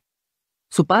lassen.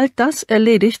 Sobald das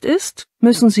erledigt ist,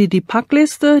 müssen Sie die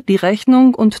Packliste, die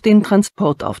Rechnung und den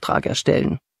Transportauftrag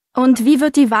erstellen. Und wie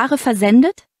wird die Ware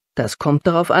versendet? Das kommt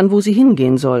darauf an, wo sie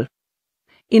hingehen soll.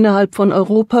 Innerhalb von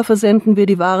Europa versenden wir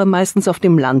die Ware meistens auf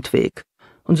dem Landweg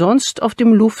und sonst auf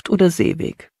dem Luft- oder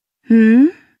Seeweg.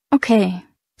 Okay.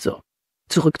 So,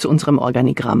 zurück zu unserem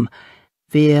Organigramm.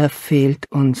 Wer fehlt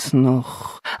uns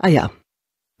noch? Ah ja,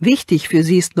 wichtig für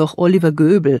Sie ist noch Oliver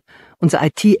Göbel, unser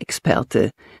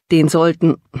IT-Experte. Den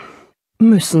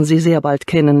müssen Sie sehr bald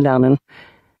kennenlernen.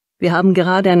 Wir haben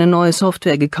gerade eine neue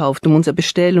Software gekauft, um unser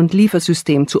Bestell- und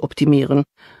Liefersystem zu optimieren.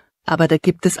 Aber da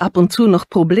gibt es ab und zu noch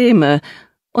Probleme.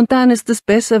 Und dann ist es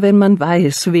besser, wenn man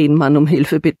weiß, wen man um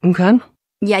Hilfe bitten kann.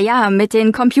 Ja, mit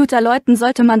den Computerleuten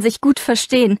sollte man sich gut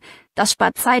verstehen. Das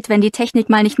spart Zeit, wenn die Technik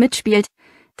mal nicht mitspielt.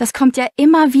 Das kommt ja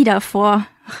immer wieder vor.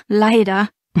 Leider.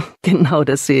 Genau,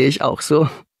 das sehe ich auch so.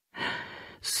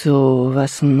 So,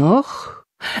 was noch?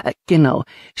 Genau.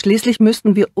 Schließlich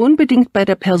müssten wir unbedingt bei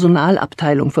der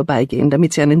Personalabteilung vorbeigehen,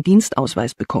 damit Sie einen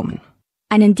Dienstausweis bekommen.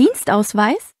 Einen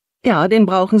Dienstausweis? Ja, den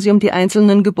brauchen Sie, um die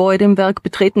einzelnen Gebäude im Werk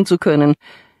betreten zu können.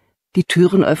 Die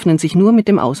Türen öffnen sich nur mit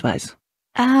dem Ausweis.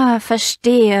 Ah,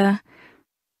 verstehe.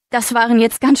 Das waren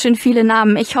jetzt ganz schön viele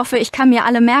Namen. Ich hoffe, ich kann mir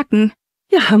alle merken.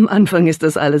 Ja, am Anfang ist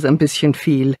das alles ein bisschen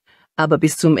viel. Aber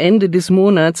bis zum Ende des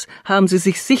Monats haben Sie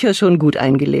sich sicher schon gut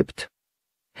eingelebt.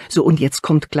 So, und jetzt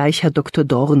kommt gleich Herr Dr.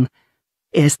 Dorn.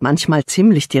 Er ist manchmal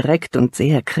ziemlich direkt und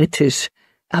sehr kritisch,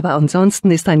 aber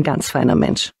ansonsten ist er ein ganz feiner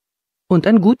Mensch. Und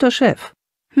ein guter Chef.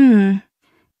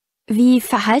 Wie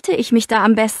verhalte ich mich da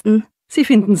am besten? Sie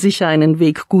finden sicher einen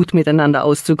Weg, gut miteinander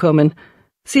auszukommen.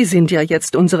 Sie sind ja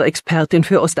jetzt unsere Expertin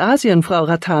für Ostasien, Frau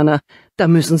Ratana. Da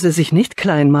müssen Sie sich nicht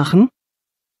klein machen.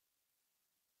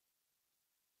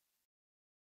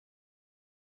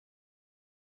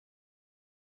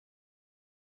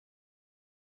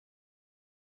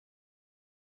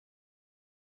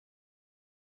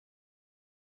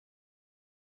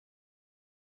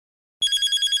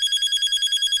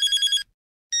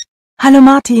 Hallo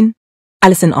Martin.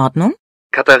 Alles in Ordnung?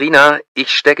 Katharina, ich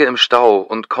stecke im Stau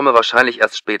und komme wahrscheinlich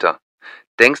erst später.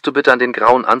 Denkst du bitte an den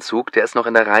grauen Anzug, der ist noch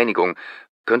in der Reinigung.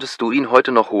 Könntest du ihn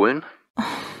heute noch holen?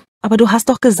 Aber du hast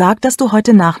doch gesagt, dass du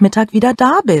heute Nachmittag wieder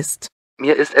da bist.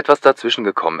 Mir ist etwas dazwischen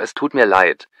gekommen, es tut mir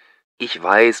leid. Ich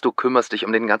weiß, du kümmerst dich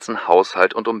um den ganzen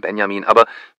Haushalt und um Benjamin, aber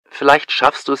vielleicht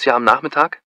schaffst du es ja am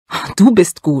Nachmittag? Du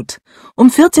bist gut. Um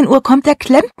 14 Uhr kommt der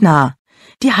Klempner.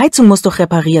 Die Heizung muss doch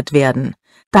repariert werden.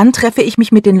 Dann treffe ich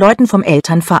mich mit den Leuten vom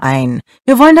Elternverein.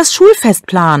 Wir wollen das Schulfest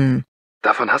planen.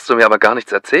 Davon hast du mir aber gar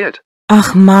nichts erzählt.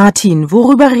 Ach Martin,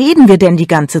 worüber reden wir denn die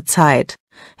ganze Zeit?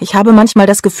 Ich habe manchmal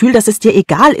das Gefühl, dass es dir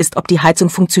egal ist, ob die Heizung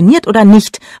funktioniert oder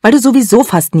nicht, weil du sowieso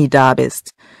fast nie da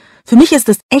bist. Für mich ist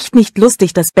es echt nicht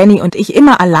lustig, dass Benny und ich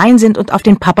immer allein sind und auf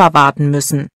den Papa warten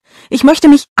müssen. Ich möchte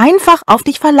mich einfach auf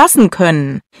dich verlassen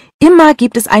können. Immer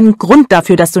gibt es einen Grund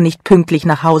dafür, dass du nicht pünktlich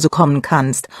nach Hause kommen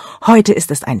kannst. Heute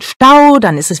ist es ein Stau,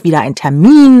 dann ist es wieder ein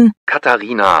Termin.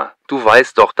 Katharina, du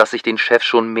weißt doch, dass ich den Chef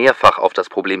schon mehrfach auf das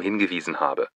Problem hingewiesen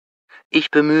habe.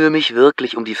 Ich bemühe mich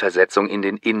wirklich um die Versetzung in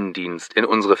den Innendienst in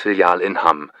unsere Filiale in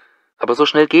Hamm. Aber so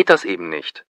schnell geht das eben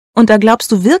nicht. Und da glaubst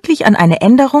du wirklich an eine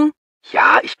Änderung?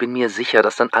 Ja, ich bin mir sicher,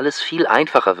 dass dann alles viel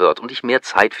einfacher wird und ich mehr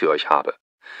Zeit für euch habe.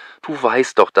 Du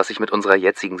weißt doch, dass ich mit unserer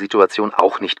jetzigen Situation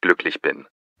auch nicht glücklich bin.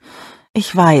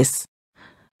 Ich weiß.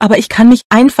 Aber ich kann mich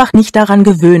einfach nicht daran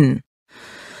gewöhnen.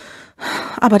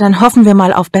 Aber dann hoffen wir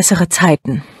mal auf bessere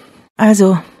Zeiten.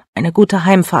 Also, eine gute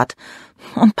Heimfahrt.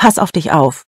 Und pass auf dich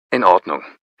auf. In Ordnung.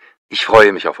 Ich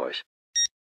freue mich auf euch.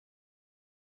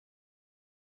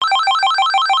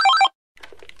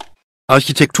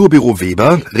 Architekturbüro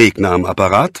Weber, Regner am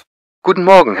Apparat. Guten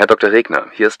Morgen, Herr Dr. Regner.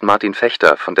 Hier ist Martin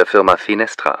Fechter von der Firma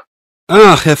Fenestra.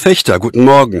 Ach, Herr Fechter, guten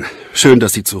Morgen. Schön,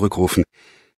 dass Sie zurückrufen.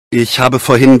 Ich habe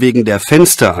vorhin wegen der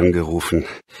Fenster angerufen.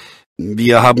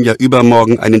 Wir haben ja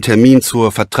übermorgen einen Termin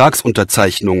zur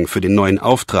Vertragsunterzeichnung für den neuen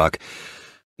Auftrag.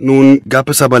 Nun gab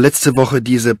es aber letzte Woche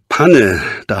diese Panne,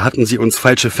 da hatten Sie uns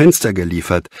falsche Fenster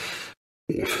geliefert.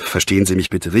 Verstehen Sie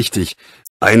mich bitte richtig.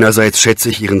 Einerseits schätze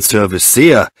ich Ihren Service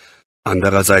sehr,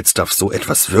 andererseits darf so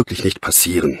etwas wirklich nicht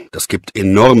passieren. Das gibt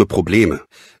enorme Probleme.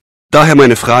 Daher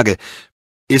meine Frage,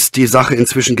 ist die Sache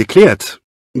inzwischen geklärt?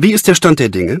 Wie ist der Stand der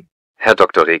Dinge? Herr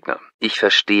Dr. Regner, ich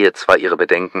verstehe zwar Ihre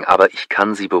Bedenken, aber ich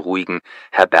kann Sie beruhigen.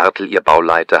 Herr Bertel, Ihr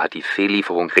Bauleiter, hat die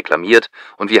Fehllieferung reklamiert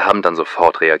und wir haben dann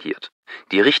sofort reagiert.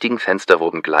 Die richtigen Fenster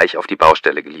wurden gleich auf die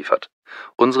Baustelle geliefert.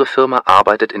 Unsere Firma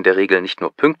arbeitet in der Regel nicht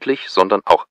nur pünktlich, sondern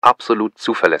auch absolut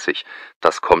zuverlässig.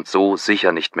 Das kommt so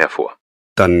sicher nicht mehr vor.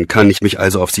 Dann kann ich mich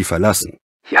also auf Sie verlassen.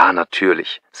 Ja,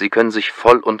 natürlich. Sie können sich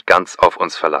voll und ganz auf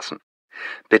uns verlassen.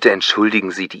 Bitte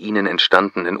entschuldigen Sie die Ihnen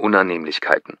entstandenen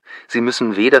Unannehmlichkeiten. Sie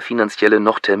müssen weder finanzielle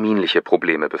noch terminliche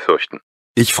Probleme befürchten.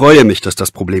 Ich freue mich, dass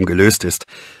das Problem gelöst ist.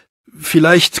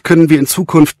 Vielleicht können wir in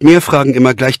Zukunft mehr Fragen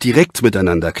immer gleich direkt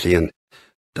miteinander klären.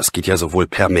 Das geht ja sowohl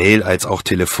per Mail als auch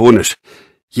telefonisch.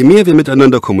 Je mehr wir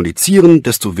miteinander kommunizieren,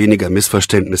 desto weniger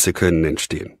Missverständnisse können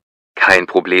entstehen. Kein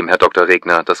Problem, Herr Dr.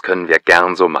 Regner, das können wir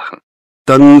gern so machen.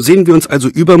 Dann sehen wir uns also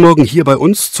übermorgen hier bei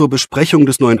uns zur Besprechung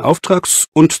des neuen Auftrags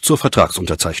und zur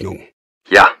Vertragsunterzeichnung.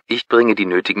 Ja, ich bringe die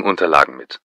nötigen Unterlagen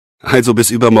mit. Also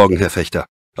bis übermorgen, Herr Fechter.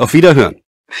 Auf Wiederhören.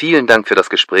 Vielen Dank für das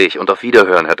Gespräch und auf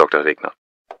Wiederhören, Herr Dr. Regner.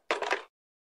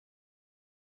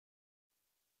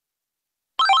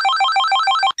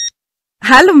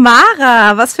 Hallo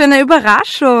Mara, was für eine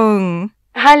Überraschung.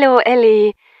 Hallo,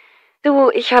 Elli.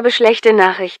 Du, ich habe schlechte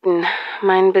Nachrichten.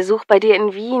 Mein Besuch bei dir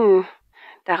in Wien,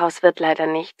 daraus wird leider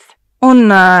nichts. Oh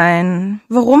nein,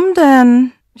 warum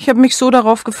denn? Ich habe mich so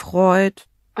darauf gefreut.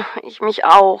 Ich mich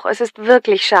auch, es ist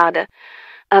wirklich schade.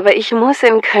 Aber ich muss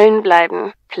in Köln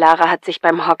bleiben. Clara hat sich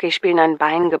beim Hockeyspielen ein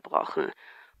Bein gebrochen.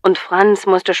 Und Franz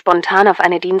musste spontan auf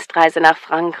eine Dienstreise nach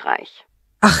Frankreich.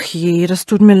 Ach je, das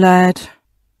tut mir leid.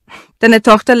 Deine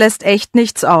Tochter lässt echt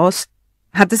nichts aus.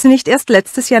 Hatte sie nicht erst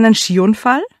letztes Jahr einen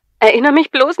Skiunfall? Erinnere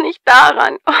mich bloß nicht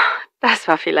daran. Oh, das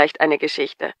war vielleicht eine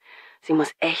Geschichte. Sie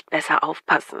muss echt besser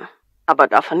aufpassen. Aber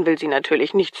davon will sie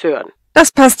natürlich nichts hören.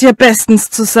 Das passt ja bestens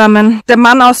zusammen. Der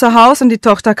Mann außer Haus und die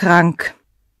Tochter krank.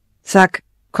 Sag,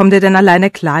 kommt ihr denn alleine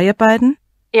klar, ihr beiden?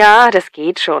 Ja, das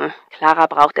geht schon. Clara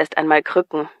braucht erst einmal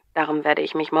Krücken. Darum werde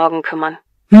ich mich morgen kümmern.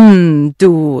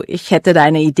 Du, ich hätte da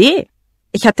eine Idee.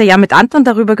 Ich hatte ja mit Anton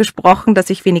darüber gesprochen, dass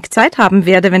ich wenig Zeit haben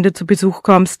werde, wenn du zu Besuch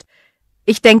kommst.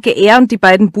 Ich denke, er und die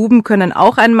beiden Buben können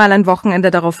auch einmal ein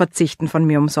Wochenende darauf verzichten, von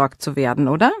mir umsorgt zu werden,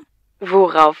 oder?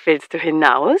 Worauf willst du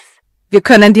hinaus? Wir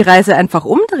können die Reise einfach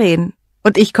umdrehen.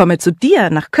 Und ich komme zu dir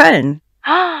nach Köln.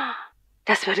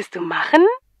 Das würdest du machen?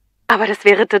 Aber das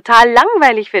wäre total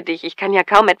langweilig für dich. Ich kann ja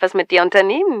kaum etwas mit dir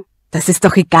unternehmen. Das ist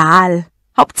doch egal.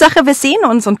 Hauptsache, wir sehen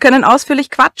uns und können ausführlich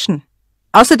quatschen.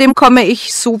 Außerdem komme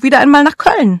ich so wieder einmal nach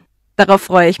Köln. Darauf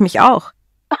freue ich mich auch.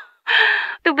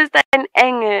 Du bist ein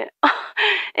Engel.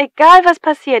 Egal was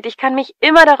passiert, ich kann mich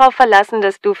immer darauf verlassen,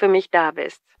 dass du für mich da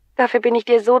bist. Dafür bin ich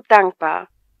dir so dankbar.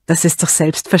 Das ist doch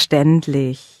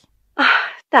selbstverständlich.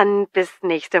 Dann bis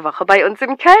nächste Woche bei uns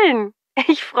in Köln.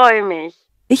 Ich freue mich.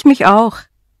 Ich mich auch.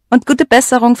 Und gute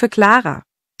Besserung für Clara.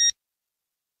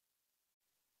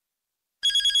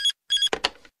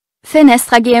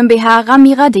 Fenestra GmbH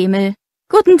Ramira Demel.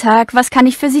 Guten Tag, was kann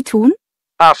ich für Sie tun?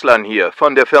 Arslan hier,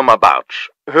 von der Firma Bartsch.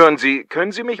 Hören Sie,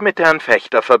 können Sie mich mit Herrn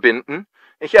Fechter verbinden?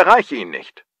 Ich erreiche ihn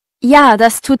nicht. Ja,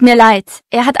 das tut mir leid.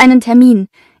 Er hat einen Termin.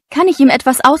 Kann ich ihm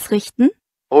etwas ausrichten?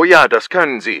 Oh ja, das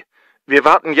können Sie. Wir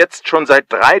warten jetzt schon seit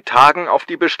 3 Tagen auf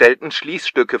die bestellten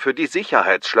Schließstücke für die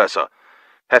Sicherheitsschlösser.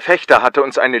 Herr Fechter hatte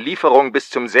uns eine Lieferung bis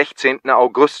zum 16.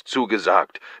 August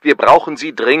zugesagt. Wir brauchen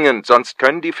sie dringend, sonst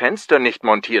können die Fenster nicht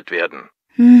montiert werden.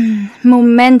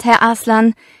 Moment, Herr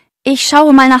Arslan. Ich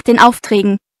schaue mal nach den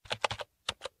Aufträgen.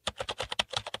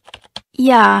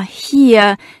 Ja,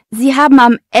 hier. Sie haben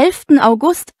am 11.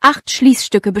 August 8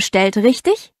 Schließstücke bestellt,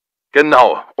 richtig?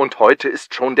 Genau, und heute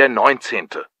ist schon der 19.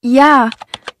 Ja.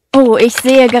 Oh, ich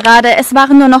sehe gerade, es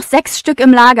waren nur noch 6 Stück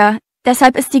im Lager.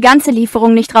 Deshalb ist die ganze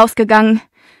Lieferung nicht rausgegangen.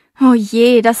 Oh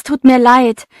je, das tut mir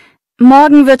leid.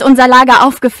 Morgen wird unser Lager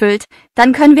aufgefüllt.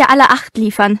 Dann können wir alle 8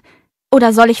 liefern.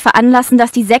 Oder soll ich veranlassen,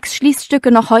 dass die 6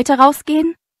 Schließstücke noch heute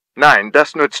rausgehen? Nein,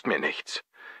 das nützt mir nichts.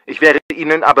 Ich wäre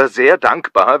Ihnen aber sehr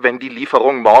dankbar, wenn die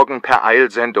Lieferung morgen per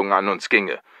Eilsendung an uns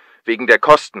ginge. Wegen der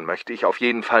Kosten möchte ich auf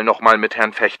jeden Fall nochmal mit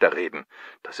Herrn Fechter reden.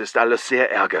 Das ist alles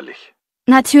sehr ärgerlich.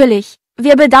 Natürlich.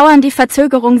 Wir bedauern die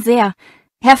Verzögerung sehr.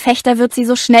 Herr Fechter wird Sie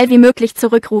so schnell wie möglich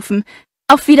zurückrufen.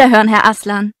 Auf Wiederhören, Herr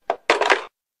Arslan.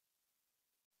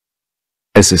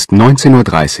 Es ist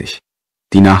 19:30 Uhr.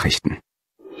 Die Nachrichten.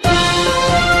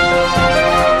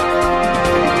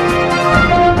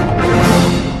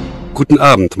 Guten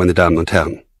Abend, meine Damen und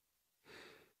Herren.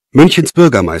 Münchens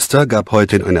Bürgermeister gab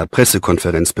heute in einer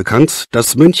Pressekonferenz bekannt,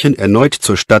 dass München erneut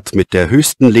zur Stadt mit der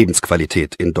höchsten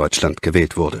Lebensqualität in Deutschland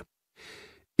gewählt wurde.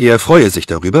 Er freue sich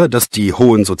darüber, dass die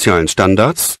hohen sozialen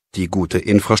Standards, die gute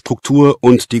Infrastruktur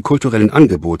und die kulturellen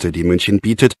Angebote, die München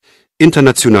bietet,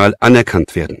 international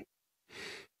anerkannt werden.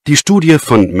 Die Studie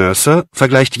von Mercer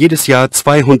vergleicht jedes Jahr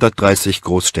 230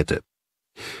 Großstädte.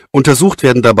 Untersucht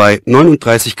werden dabei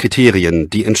 39 Kriterien,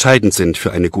 die entscheidend sind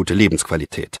für eine gute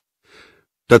Lebensqualität.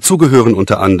 Dazu gehören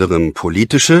unter anderem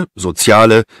politische,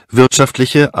 soziale,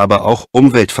 wirtschaftliche, aber auch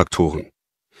Umweltfaktoren.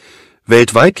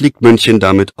 Weltweit liegt München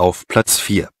damit auf Platz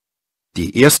 4.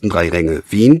 Die ersten 3 Ränge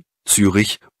Wien,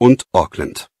 Zürich und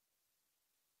Auckland.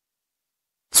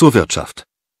 Zur Wirtschaft.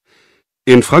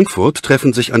 In Frankfurt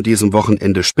treffen sich an diesem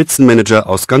Wochenende Spitzenmanager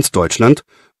aus ganz Deutschland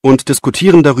und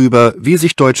diskutieren darüber, wie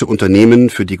sich deutsche Unternehmen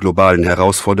für die globalen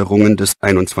Herausforderungen des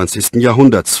 21.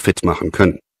 Jahrhunderts fit machen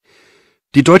können.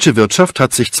 Die deutsche Wirtschaft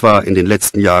hat sich zwar in den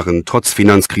letzten Jahren trotz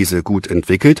Finanzkrise gut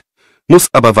entwickelt, muss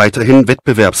aber weiterhin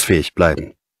wettbewerbsfähig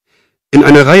bleiben. In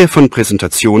einer Reihe von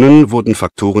Präsentationen wurden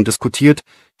Faktoren diskutiert,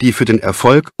 die für den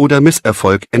Erfolg oder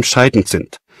Misserfolg entscheidend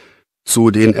sind.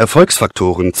 Zu den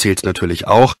Erfolgsfaktoren zählt natürlich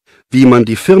auch, wie man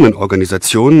die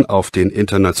Firmenorganisation auf den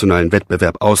internationalen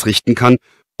Wettbewerb ausrichten kann,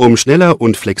 um schneller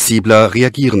und flexibler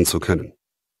reagieren zu können.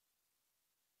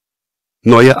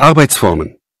 Neue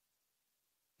Arbeitsformen.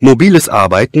 Mobiles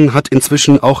Arbeiten hat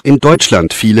inzwischen auch in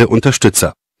Deutschland viele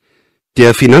Unterstützer.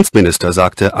 Der Finanzminister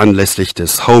sagte anlässlich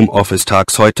des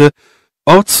Homeoffice-Tags heute,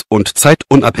 orts- und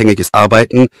zeitunabhängiges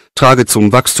Arbeiten trage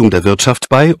zum Wachstum der Wirtschaft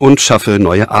bei und schaffe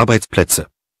neue Arbeitsplätze.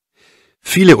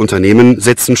 Viele Unternehmen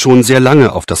setzen schon sehr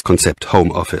lange auf das Konzept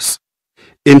Homeoffice.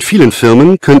 In vielen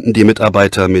Firmen könnten die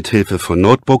Mitarbeiter mit Hilfe von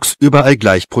Notebooks überall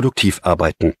gleich produktiv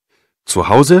arbeiten. Zu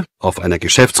Hause, auf einer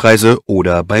Geschäftsreise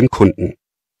oder beim Kunden.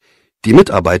 Die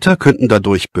Mitarbeiter könnten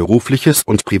dadurch Berufliches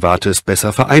und Privates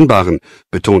besser vereinbaren,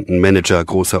 betonten Manager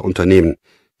großer Unternehmen.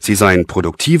 Sie seien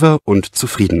produktiver und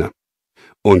zufriedener.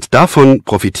 Und davon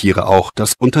profitiere auch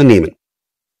das Unternehmen.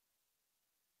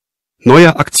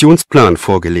 Neuer Aktionsplan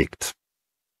vorgelegt.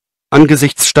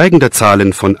 Angesichts steigender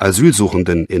Zahlen von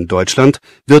Asylsuchenden in Deutschland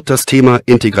wird das Thema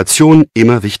Integration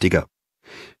immer wichtiger.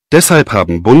 Deshalb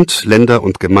haben Bund, Länder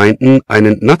und Gemeinden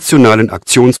einen nationalen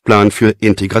Aktionsplan für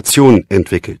Integration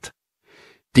entwickelt.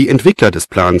 Die Entwickler des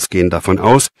Plans gehen davon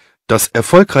aus, dass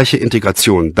erfolgreiche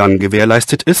Integration dann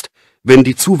gewährleistet ist, wenn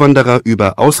die Zuwanderer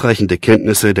über ausreichende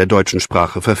Kenntnisse der deutschen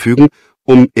Sprache verfügen,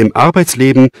 um im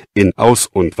Arbeitsleben, in Aus-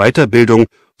 und Weiterbildung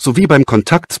sowie beim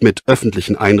Kontakt mit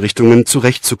öffentlichen Einrichtungen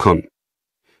zurechtzukommen.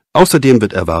 Außerdem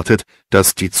wird erwartet,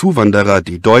 dass die Zuwanderer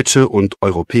die deutsche und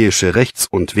europäische Rechts-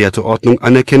 und Werteordnung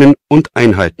anerkennen und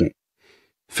einhalten.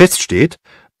 Fest steht,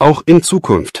 auch in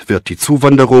Zukunft wird die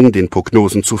Zuwanderung den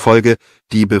Prognosen zufolge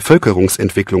die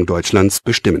Bevölkerungsentwicklung Deutschlands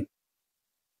bestimmen.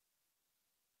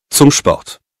 Zum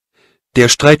Sport. Der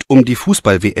Streit um die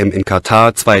Fußball-WM in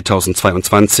Katar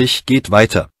 2022 geht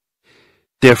weiter.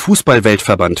 Der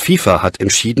Fußball-Weltverband FIFA hat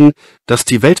entschieden, dass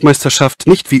die Weltmeisterschaft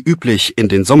nicht wie üblich in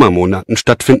den Sommermonaten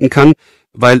stattfinden kann,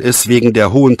 weil es wegen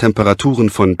der hohen Temperaturen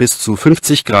von bis zu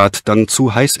 50 Grad dann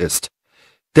zu heiß ist.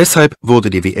 Deshalb wurde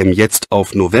die WM jetzt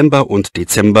auf November und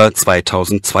Dezember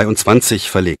 2022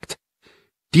 verlegt.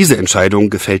 Diese Entscheidung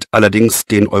gefällt allerdings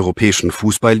den europäischen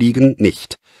Fußballligen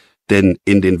nicht, denn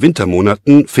in den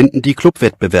Wintermonaten finden die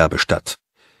Clubwettbewerbe statt.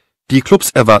 Die Clubs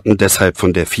erwarten deshalb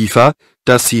von der FIFA,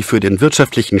 dass sie für den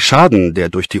wirtschaftlichen Schaden, der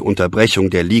durch die Unterbrechung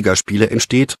der Ligaspiele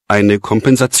entsteht, eine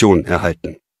Kompensation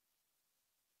erhalten.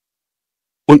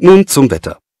 Und nun zum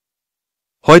Wetter.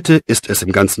 Heute ist es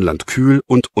im ganzen Land kühl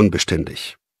und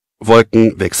unbeständig.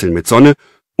 Wolken wechseln mit Sonne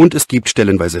und es gibt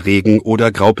stellenweise Regen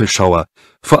oder Graupelschauer,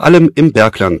 vor allem im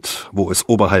Bergland, wo es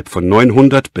oberhalb von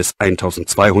 900 bis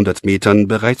 1200 Metern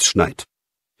bereits schneit.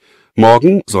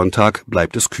 Morgen, Sonntag,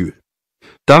 bleibt es kühl.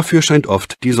 Dafür scheint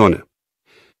oft die Sonne.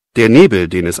 Der Nebel,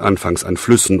 den es anfangs an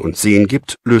Flüssen und Seen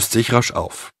gibt, löst sich rasch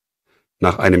auf.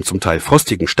 Nach einem zum Teil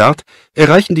frostigen Start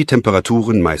erreichen die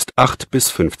Temperaturen meist 8 bis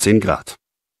 15 Grad.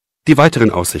 Die weiteren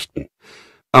Aussichten.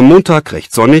 Am Montag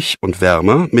recht sonnig und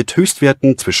wärmer mit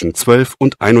Höchstwerten zwischen 12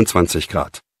 und 21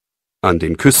 Grad. An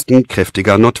den Küsten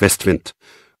kräftiger Nordwestwind.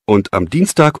 Und am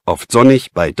Dienstag oft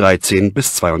sonnig bei 13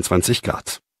 bis 22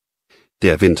 Grad.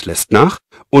 Der Wind lässt nach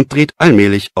und dreht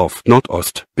allmählich auf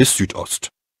Nordost bis Südost.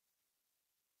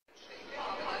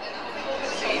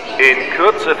 In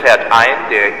Kürze fährt ein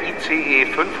der ICE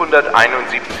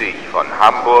 571 von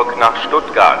Hamburg nach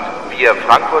Stuttgart via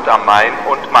Frankfurt am Main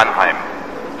und Mannheim.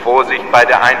 Vorsicht bei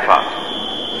der Einfahrt.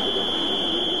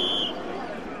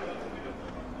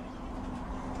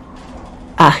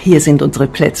 Ach, hier sind unsere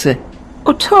Plätze.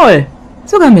 Oh toll,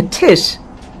 sogar mit Tisch.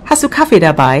 Hast du Kaffee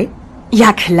dabei?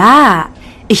 Ja klar,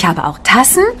 ich habe auch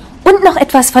Tassen und noch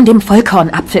etwas von dem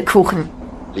Vollkornapfelkuchen.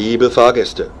 Liebe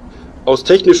Fahrgäste, aus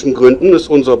technischen Gründen ist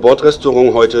unser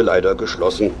Bordrestaurant heute leider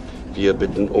geschlossen. Wir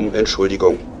bitten um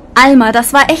Entschuldigung. Alma,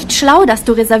 das war echt schlau, dass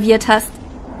du reserviert hast.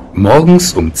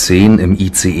 Morgens um 10 im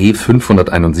ICE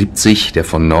 571, der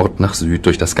von Nord nach Süd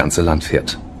durch das ganze Land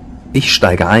fährt. Ich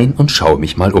steige ein und schaue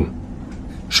mich mal um.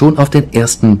 Schon auf den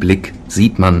ersten Blick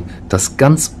sieht man, dass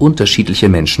ganz unterschiedliche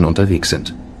Menschen unterwegs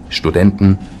sind.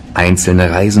 Studenten,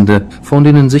 einzelne Reisende, von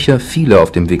denen sicher viele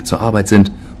auf dem Weg zur Arbeit sind,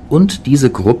 und diese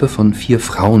Gruppe von 4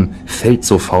 Frauen fällt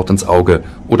sofort ins Auge,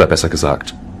 oder besser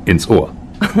gesagt, ins Ohr.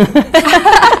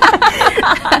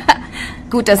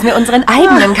 Gut, dass wir unseren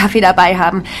eigenen Kaffee dabei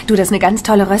haben. Du, das ist eine ganz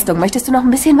tolle Röstung. Möchtest du noch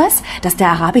ein bisschen was? Das ist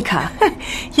der Arabica.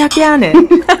 Ja, gerne.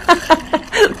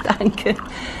 Danke.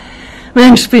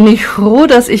 Mensch, bin ich froh,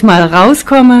 dass ich mal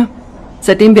rauskomme.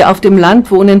 Seitdem wir auf dem Land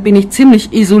wohnen, bin ich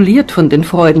ziemlich isoliert von den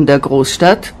Freuden der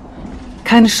Großstadt.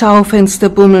 Kein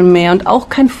Schaufensterbummel mehr und auch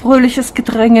kein fröhliches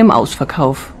Gedränge im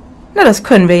Ausverkauf. Na, das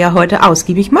können wir ja heute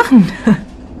ausgiebig machen.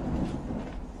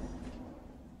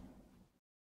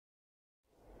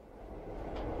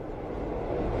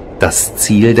 Das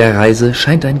Ziel der Reise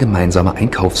scheint ein gemeinsamer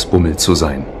Einkaufsbummel zu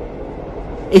sein.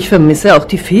 Ich vermisse auch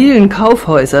die vielen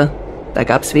Kaufhäuser. Da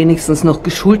gab's wenigstens noch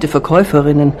geschulte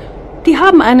Verkäuferinnen. Die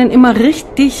haben einen immer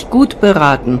richtig gut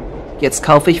beraten. Jetzt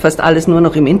kaufe ich fast alles nur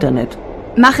noch im Internet.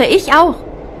 Mache ich auch,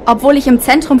 obwohl ich im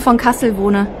Zentrum von Kassel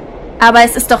wohne. Aber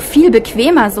es ist doch viel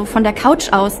bequemer so von der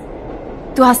Couch aus.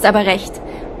 Du hast aber recht.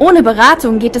 Ohne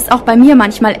Beratung geht es auch bei mir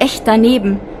manchmal echt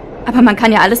daneben. Aber man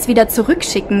kann ja alles wieder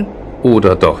zurückschicken.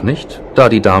 Oder doch nicht, da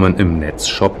die Damen im Netz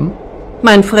shoppen?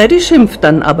 Mein Freddy schimpft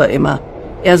dann aber immer.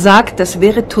 Er sagt, das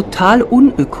wäre total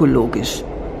unökologisch.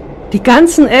 Die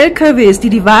ganzen LKWs,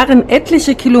 die Waren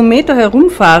etliche Kilometer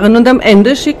herumfahren und am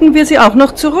Ende schicken wir sie auch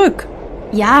noch zurück.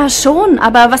 Ja, schon,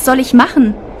 aber was soll ich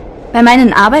machen? Bei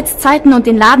meinen Arbeitszeiten und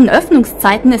den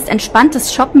Ladenöffnungszeiten ist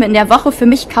entspanntes Shoppen in der Woche für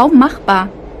mich kaum machbar.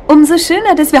 Umso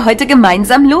schöner, dass wir heute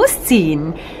gemeinsam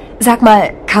losziehen. Sag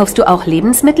mal, kaufst du auch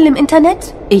Lebensmittel im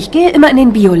Internet? Ich gehe immer in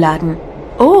den Bioladen.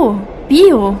 Oh,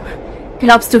 Bio.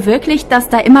 Glaubst du wirklich, dass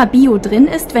da immer Bio drin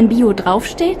ist, wenn Bio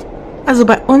draufsteht? Also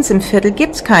bei uns im Viertel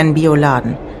gibt's keinen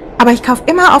Bioladen. Aber ich kaufe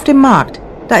immer auf dem Markt.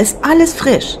 Da ist alles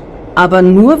frisch. Aber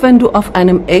nur, wenn du auf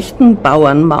einem echten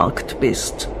Bauernmarkt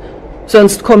bist.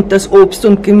 Sonst kommt das Obst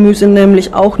und Gemüse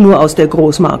nämlich auch nur aus der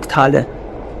Großmarkthalle.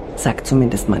 Sagt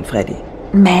zumindest mein Freddy.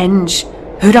 Mensch,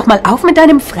 hör doch mal auf mit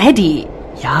deinem Freddy.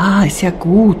 Ja, ist ja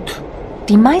gut.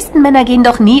 Die meisten Männer gehen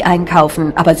doch nie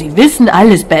einkaufen, aber sie wissen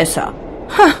alles besser.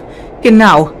 Ha,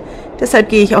 genau. Deshalb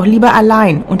gehe ich auch lieber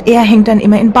allein und er hängt dann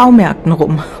immer in Baumärkten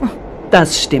rum.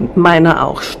 Das stimmt, meiner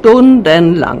auch,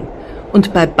 stundenlang.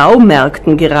 Und bei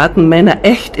Baumärkten geraten Männer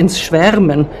echt ins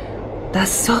Schwärmen.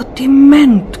 Das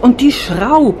Sortiment und die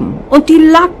Schrauben und die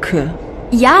Lacke.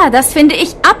 Ja, das finde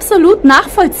ich absolut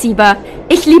nachvollziehbar.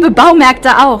 Ich liebe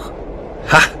Baumärkte auch.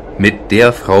 Ha, mit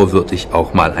der Frau würde ich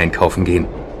auch mal einkaufen gehen.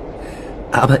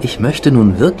 Aber ich möchte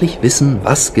nun wirklich wissen,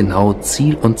 was genau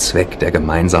Ziel und Zweck der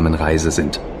gemeinsamen Reise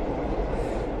sind.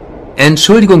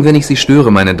 Entschuldigung, wenn ich Sie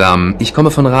störe, meine Damen. Ich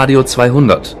komme von Radio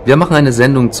 200. Wir machen eine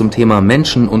Sendung zum Thema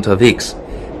Menschen unterwegs.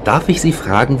 Darf ich Sie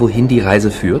fragen, wohin die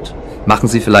Reise führt? Machen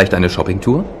Sie vielleicht eine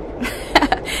Shoppingtour?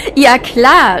 Ja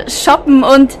klar, shoppen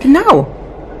und... Genau.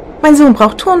 Mein Sohn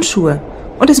braucht Turnschuhe.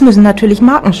 Und es müssen natürlich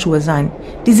Markenschuhe sein.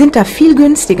 Die sind da viel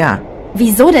günstiger.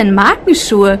 Wieso denn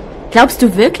Markenschuhe? Glaubst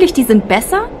du wirklich, die sind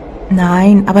besser?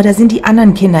 Nein, aber da sind die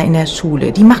anderen Kinder in der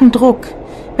Schule. Die machen Druck.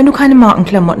 Wenn du keine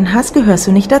Markenklamotten hast, gehörst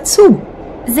du nicht dazu.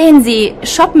 Sehen Sie,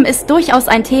 shoppen ist durchaus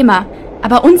ein Thema.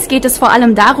 Aber uns geht es vor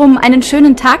allem darum, einen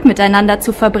schönen Tag miteinander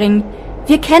zu verbringen.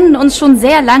 Wir kennen uns schon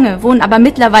sehr lange, wohnen aber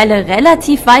mittlerweile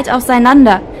relativ weit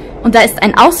auseinander. Und da ist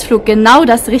ein Ausflug genau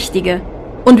das Richtige.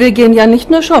 Und wir gehen ja nicht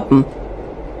nur shoppen.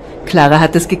 Clara,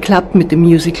 hat es geklappt mit dem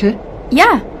Musical?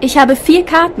 Ja, ich habe 4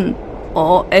 Karten.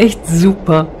 Oh, echt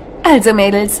super. Also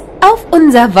Mädels, auf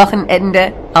unser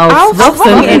Wochenende. Aufs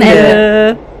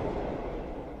Wochenende.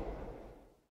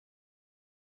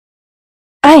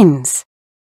 1.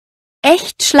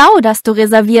 Echt schlau, dass du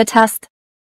reserviert hast.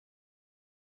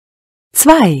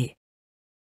 2.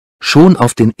 Schon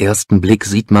auf den ersten Blick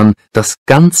sieht man, dass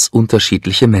ganz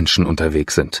unterschiedliche Menschen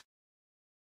unterwegs sind.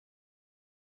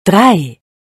 3.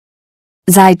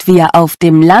 Seit wir auf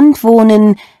dem Land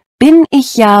wohnen, bin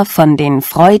ich ja von den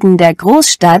Freuden der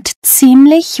Großstadt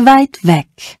ziemlich weit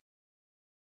weg.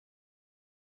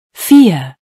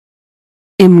 4.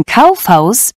 Im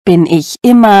Kaufhaus bin ich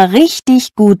immer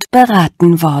richtig gut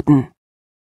beraten worden.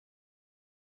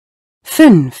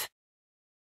 5.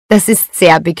 Das ist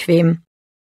sehr bequem.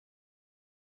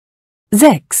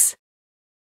 6.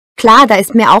 Klar, da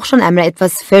ist mir auch schon einmal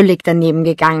etwas völlig daneben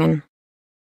gegangen.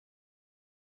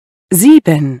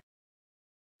 7.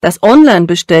 Das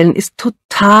Online-Bestellen ist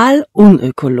total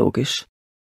unökologisch.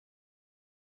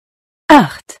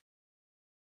 8.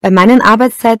 Bei meinen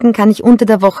Arbeitszeiten kann ich unter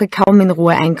der Woche kaum in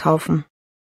Ruhe einkaufen.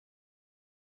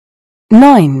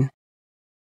 9.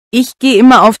 Ich gehe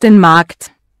immer auf den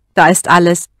Markt. Da ist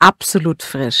alles absolut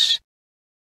frisch.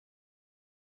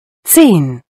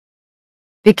 10.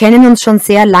 Wir kennen uns schon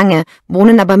sehr lange,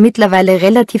 wohnen aber mittlerweile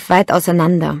relativ weit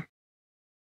auseinander.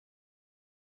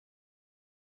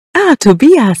 Ah,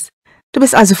 Tobias, du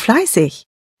bist also fleißig.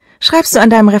 Schreibst du an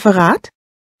deinem Referat?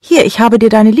 Hier, ich habe dir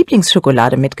deine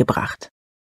Lieblingsschokolade mitgebracht.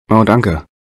 Oh, danke.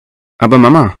 Aber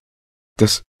Mama,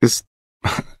 das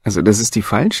ist die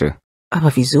falsche.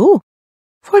 Aber wieso?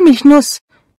 Vollmilchnuss,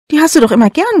 die hast du doch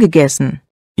immer gern gegessen.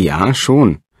 Ja,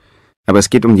 schon. Aber es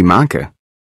geht um die Marke.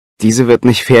 Diese wird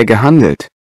nicht fair gehandelt.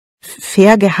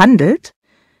 Fair gehandelt?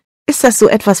 Ist das so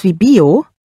etwas wie Bio?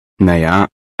 Naja,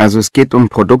 also es geht um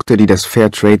Produkte, die das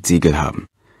Fairtrade-Siegel haben.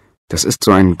 Das ist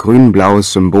so ein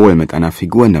grün-blaues Symbol mit einer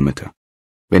Figur in der Mitte.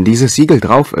 Wenn dieses Siegel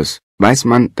drauf ist, weiß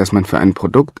man, dass man für ein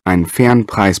Produkt einen fairen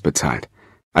Preis bezahlt.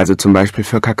 Also zum Beispiel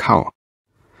für Kakao.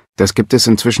 Das gibt es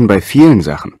inzwischen bei vielen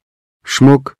Sachen.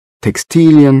 Schmuck,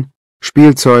 Textilien,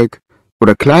 Spielzeug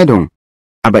oder Kleidung,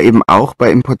 aber eben auch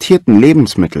bei importierten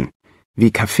Lebensmitteln, wie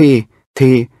Kaffee,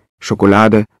 Tee,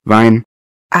 Schokolade, Wein.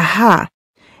 Aha.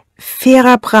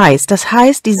 Fairer Preis, das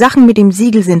heißt, die Sachen mit dem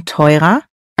Siegel sind teurer?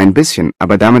 Ein bisschen,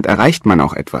 aber damit erreicht man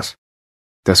auch etwas.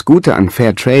 Das Gute an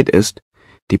Fairtrade ist,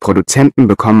 die Produzenten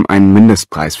bekommen einen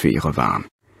Mindestpreis für ihre Waren.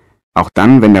 Auch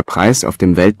dann, wenn der Preis auf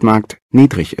dem Weltmarkt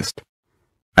niedrig ist.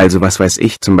 Also was weiß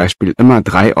ich, zum Beispiel immer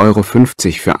 3,50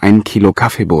 € für 1 Kilo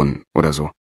Kaffeebohnen oder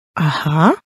so.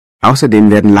 Aha.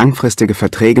 Außerdem werden langfristige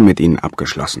Verträge mit ihnen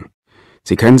abgeschlossen.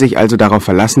 Sie können sich also darauf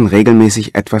verlassen,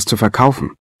 regelmäßig etwas zu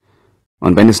verkaufen.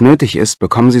 Und wenn es nötig ist,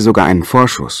 bekommen sie sogar einen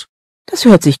Vorschuss. Das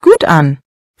hört sich gut an.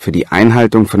 Für die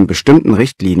Einhaltung von bestimmten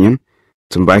Richtlinien,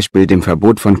 zum Beispiel dem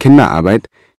Verbot von Kinderarbeit,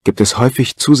 gibt es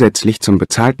häufig zusätzlich zum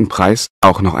bezahlten Preis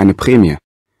auch noch eine Prämie.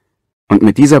 Und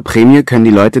mit dieser Prämie können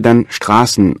die Leute dann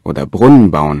Straßen oder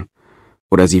Brunnen bauen.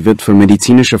 Oder sie wird für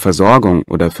medizinische Versorgung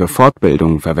oder für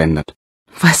Fortbildung verwendet.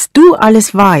 Was du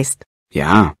alles weißt.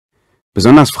 Ja,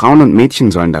 besonders Frauen und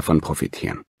Mädchen sollen davon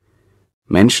profitieren.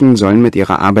 Menschen sollen mit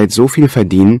ihrer Arbeit so viel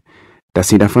verdienen, dass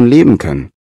sie davon leben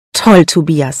können. Toll,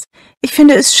 Tobias. Ich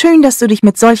finde es schön, dass du dich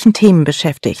mit solchen Themen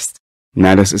beschäftigst.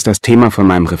 Na, das ist das Thema von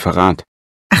meinem Referat.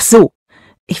 Ach so,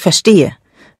 ich verstehe.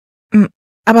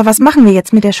 Aber was machen wir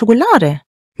jetzt mit der Schokolade?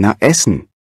 Na, essen.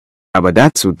 Aber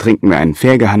dazu trinken wir einen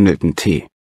fair gehandelten Tee.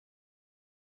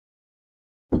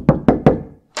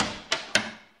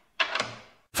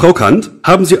 Frau Kant,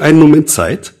 haben Sie einen Moment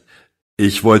Zeit?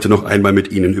 Ich wollte noch einmal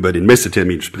mit Ihnen über den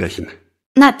Messetermin sprechen.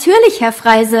 Natürlich, Herr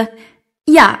Freise.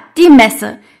 Ja, die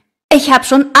Messe. Ich habe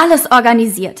schon alles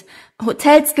organisiert.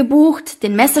 Hotels gebucht,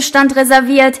 den Messestand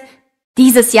reserviert.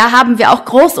 Dieses Jahr haben wir auch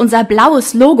groß unser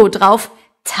blaues Logo drauf.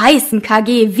 Tyson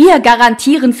KG, wir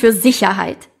garantieren für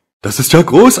Sicherheit. Das ist ja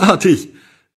großartig.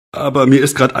 Aber mir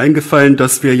ist gerade eingefallen,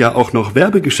 dass wir ja auch noch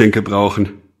Werbegeschenke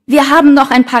brauchen. Wir haben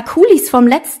noch ein paar Kulis vom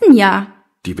letzten Jahr.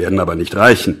 Die werden aber nicht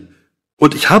reichen.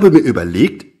 Und ich habe mir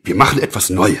überlegt, wir machen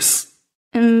etwas Neues.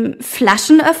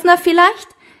 Flaschenöffner vielleicht?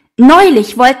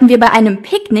 Neulich wollten wir bei einem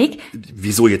Picknick...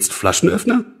 Wieso jetzt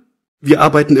Flaschenöffner? Wir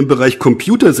arbeiten im Bereich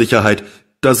Computersicherheit.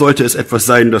 Da sollte es etwas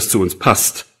sein, das zu uns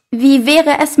passt. Wie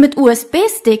wäre es mit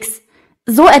USB-Sticks?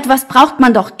 So etwas braucht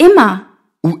man doch immer.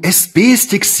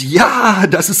 USB-Sticks, ja,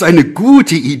 das ist eine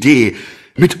gute Idee.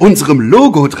 Mit unserem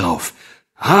Logo drauf.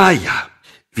 Ah ja,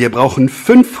 wir brauchen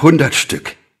 500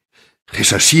 Stück.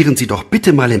 Recherchieren Sie doch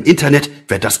bitte mal im Internet,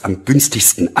 wer das am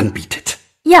günstigsten anbietet.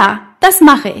 Ja, das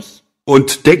mache ich.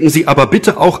 Und denken Sie aber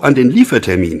bitte auch an den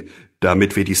Liefertermin,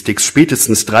 damit wir die Sticks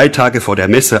spätestens 3 Tage vor der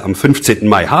Messe am 15.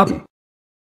 Mai haben.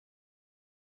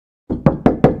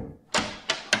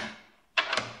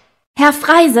 Herr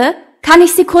Freise, kann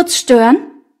ich Sie kurz stören?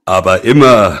 Aber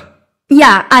immer.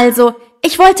 Ja, also,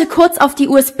 ich wollte kurz auf die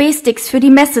USB-Sticks für die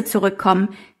Messe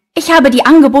zurückkommen. Ich habe die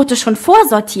Angebote schon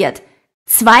vorsortiert.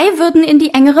 2 würden in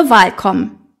die engere Wahl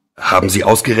kommen. Haben Sie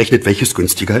ausgerechnet, welches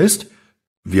günstiger ist?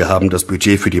 Wir haben das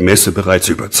Budget für die Messe bereits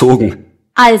überzogen.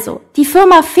 Also, die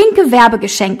Firma Finke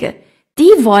Werbegeschenke.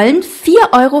 Die wollen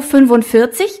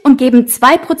 4,45 € und geben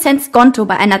 2% Skonto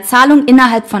bei einer Zahlung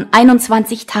innerhalb von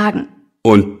 21 Tagen.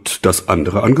 Und das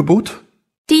andere Angebot?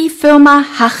 Die Firma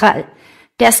Hachal.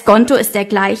 Der Skonto ist der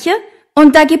gleiche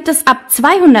und da gibt es ab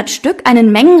 200 Stück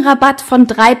einen Mengenrabatt von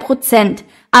 3%.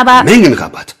 Aber...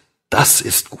 Mengenrabatt? Das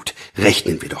ist gut.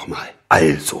 Rechnen wir doch mal.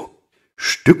 Also,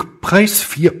 Stückpreis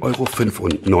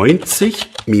 4,95 €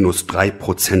 minus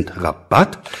 3%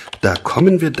 Rabatt. Da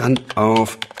kommen wir dann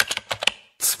auf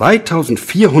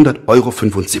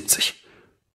 2.400,75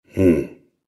 €.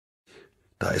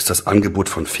 Da ist das Angebot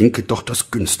von Finke doch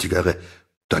das günstigere.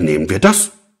 Dann nehmen wir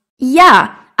das.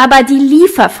 Ja, aber die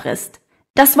Lieferfrist.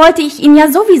 Das wollte ich Ihnen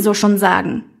ja sowieso schon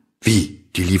sagen. Wie,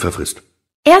 die Lieferfrist?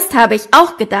 Erst habe ich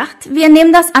auch gedacht, wir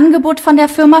nehmen das Angebot von der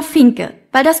Firma Finke,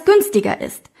 weil das günstiger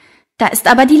ist. Da ist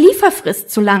aber die Lieferfrist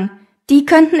zu lang. Die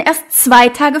könnten erst 2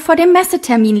 Tage vor dem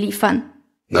Messetermin liefern.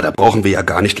 Na, da brauchen wir ja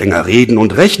gar nicht länger reden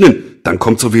und rechnen. Dann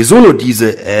kommt sowieso nur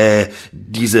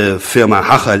diese Firma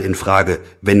Hacherl in Frage,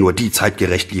 wenn nur die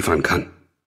zeitgerecht liefern kann.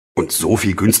 Und so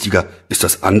viel günstiger ist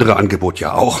das andere Angebot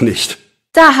ja auch nicht.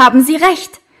 Da haben Sie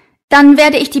recht. Dann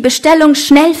werde ich die Bestellung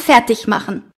schnell fertig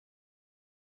machen.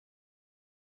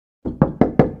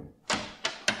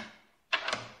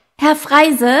 Herr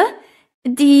Freise,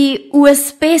 die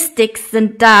USB-Sticks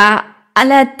sind da.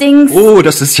 Allerdings... Oh,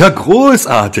 das ist ja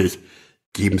großartig.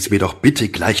 Geben Sie mir doch bitte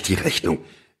gleich die Rechnung.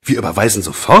 Wir überweisen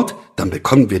sofort, dann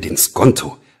bekommen wir den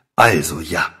Skonto. Also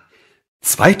ja,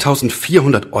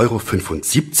 2.400,75 €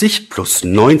 plus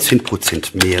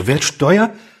 19%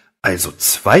 Mehrwertsteuer, also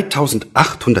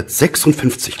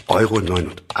 2.856,89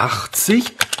 €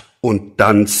 und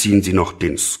dann ziehen Sie noch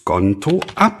den Skonto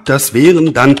ab. Das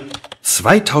wären dann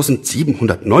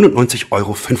 2.799,75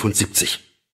 €.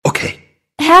 Okay.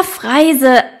 Herr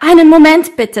Freise, einen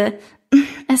Moment bitte.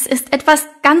 Es ist etwas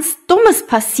ganz Dummes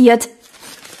passiert.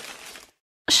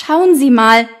 Schauen Sie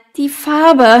mal, die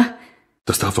Farbe.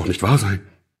 Das darf doch nicht wahr sein.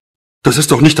 Das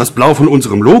ist doch nicht das Blau von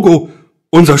unserem Logo.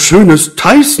 Unser schönes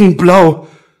Tyson-Blau.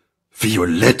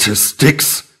 Violette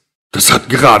Sticks. Das hat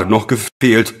gerade noch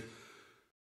gefehlt.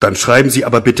 Dann schreiben Sie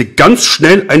aber bitte ganz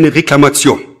schnell eine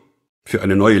Reklamation. Für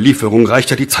eine neue Lieferung reicht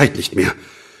ja die Zeit nicht mehr.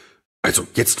 Also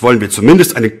jetzt wollen wir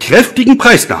zumindest einen kräftigen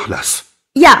Preisnachlass.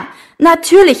 Ja,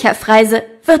 natürlich, Herr Freise,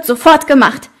 wird sofort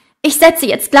gemacht. Ich setze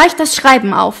jetzt gleich das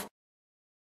Schreiben auf.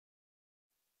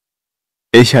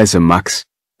 Ich heiße Max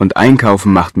und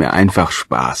Einkaufen macht mir einfach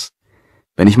Spaß.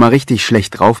 Wenn ich mal richtig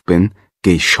schlecht drauf bin,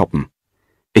 gehe ich shoppen.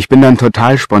 Ich bin dann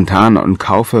total spontan und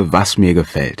kaufe, was mir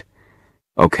gefällt.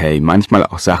 Okay, manchmal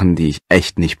auch Sachen, die ich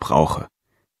echt nicht brauche.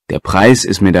 Der Preis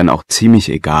ist mir dann auch ziemlich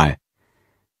egal.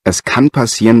 Es kann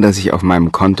passieren, dass ich auf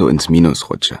meinem Konto ins Minus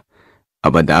rutsche.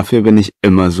 Aber dafür bin ich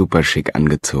immer super schick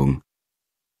angezogen.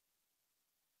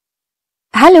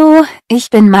 Hallo, ich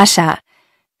bin Mascha.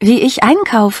 Wie ich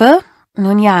einkaufe?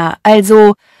 Nun ja,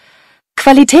 also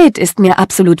Qualität ist mir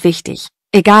absolut wichtig.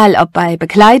 Egal ob bei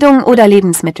Bekleidung oder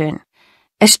Lebensmitteln.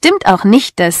 Es stimmt auch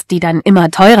nicht, dass die dann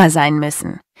immer teurer sein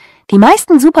müssen. Die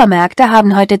meisten Supermärkte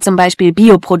haben heute zum Beispiel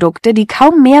Bioprodukte, die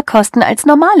kaum mehr kosten als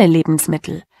normale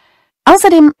Lebensmittel.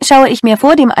 Außerdem schaue ich mir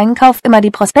vor dem Einkauf immer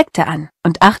die Prospekte an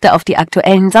und achte auf die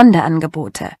aktuellen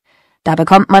Sonderangebote. Da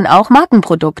bekommt man auch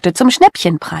Markenprodukte zum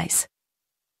Schnäppchenpreis.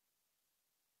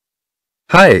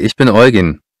 Hi, ich bin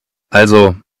Eugen.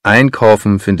 Also,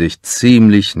 einkaufen finde ich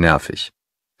ziemlich nervig.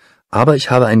 Aber ich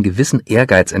habe einen gewissen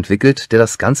Ehrgeiz entwickelt, der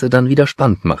das Ganze dann wieder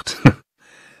spannend macht.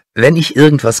 Wenn ich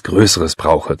irgendwas Größeres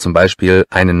brauche, zum Beispiel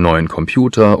einen neuen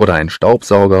Computer oder einen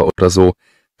Staubsauger oder so,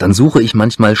 dann suche ich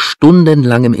manchmal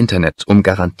stundenlang im Internet, um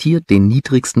garantiert den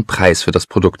niedrigsten Preis für das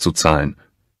Produkt zu zahlen.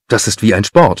 Das ist wie ein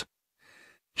Sport.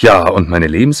 Ja, und meine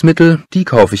Lebensmittel, die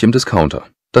kaufe ich im Discounter.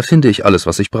 Da finde ich alles,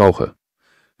 was ich brauche.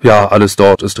 Ja, alles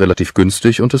dort ist relativ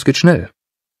günstig und es geht schnell.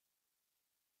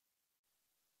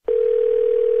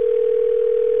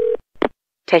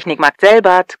 Technikmarkt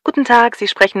Selbert. Guten Tag, Sie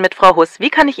sprechen mit Frau Huss. Wie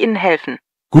kann ich Ihnen helfen?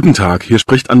 Guten Tag, hier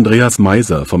spricht Andreas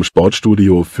Meiser vom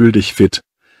Sportstudio Fühl dich fit.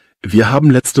 Wir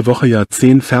haben letzte Woche ja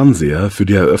 10 Fernseher für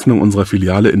die Eröffnung unserer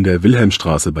Filiale in der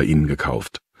Wilhelmstraße bei Ihnen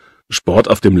gekauft. Sport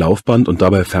auf dem Laufband und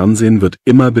dabei Fernsehen wird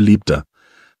immer beliebter.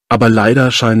 Aber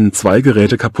leider scheinen 2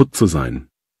 Geräte kaputt zu sein.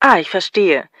 Ah, ich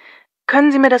verstehe.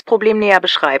 Können Sie mir das Problem näher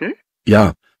beschreiben?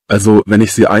 Ja, also wenn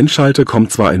ich sie einschalte,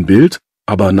 kommt zwar ein Bild,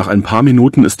 aber nach ein paar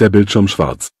Minuten ist der Bildschirm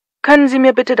schwarz. Können Sie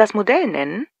mir bitte das Modell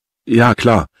nennen? Ja,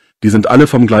 klar, die sind alle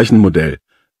vom gleichen Modell.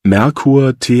 Merkur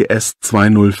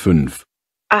TS205.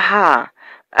 Aha.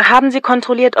 Haben Sie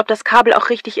kontrolliert, ob das Kabel auch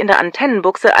richtig in der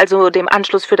Antennenbuchse, also dem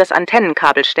Anschluss für das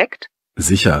Antennenkabel steckt?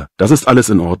 Sicher, das ist alles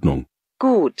in Ordnung.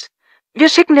 Gut. Wir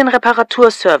schicken den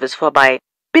Reparaturservice vorbei.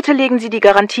 Bitte legen Sie die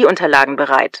Garantieunterlagen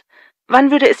bereit.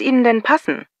 Wann würde es Ihnen denn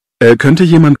passen? Könnte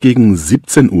jemand gegen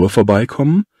 17 Uhr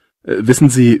vorbeikommen? Wissen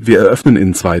Sie, wir eröffnen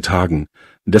in 2 Tagen.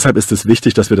 Deshalb ist es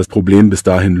wichtig, dass wir das Problem bis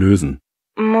dahin lösen.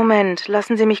 Moment,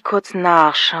 lassen Sie mich kurz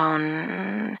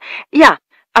nachschauen. Ja,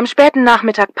 am späten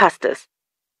Nachmittag passt es.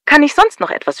 Kann ich sonst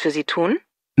noch etwas für Sie tun?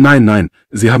 Nein,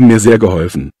 Sie haben mir sehr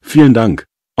geholfen. Vielen Dank.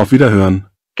 Auf Wiederhören.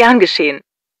 Gern geschehen.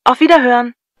 Auf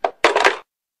Wiederhören.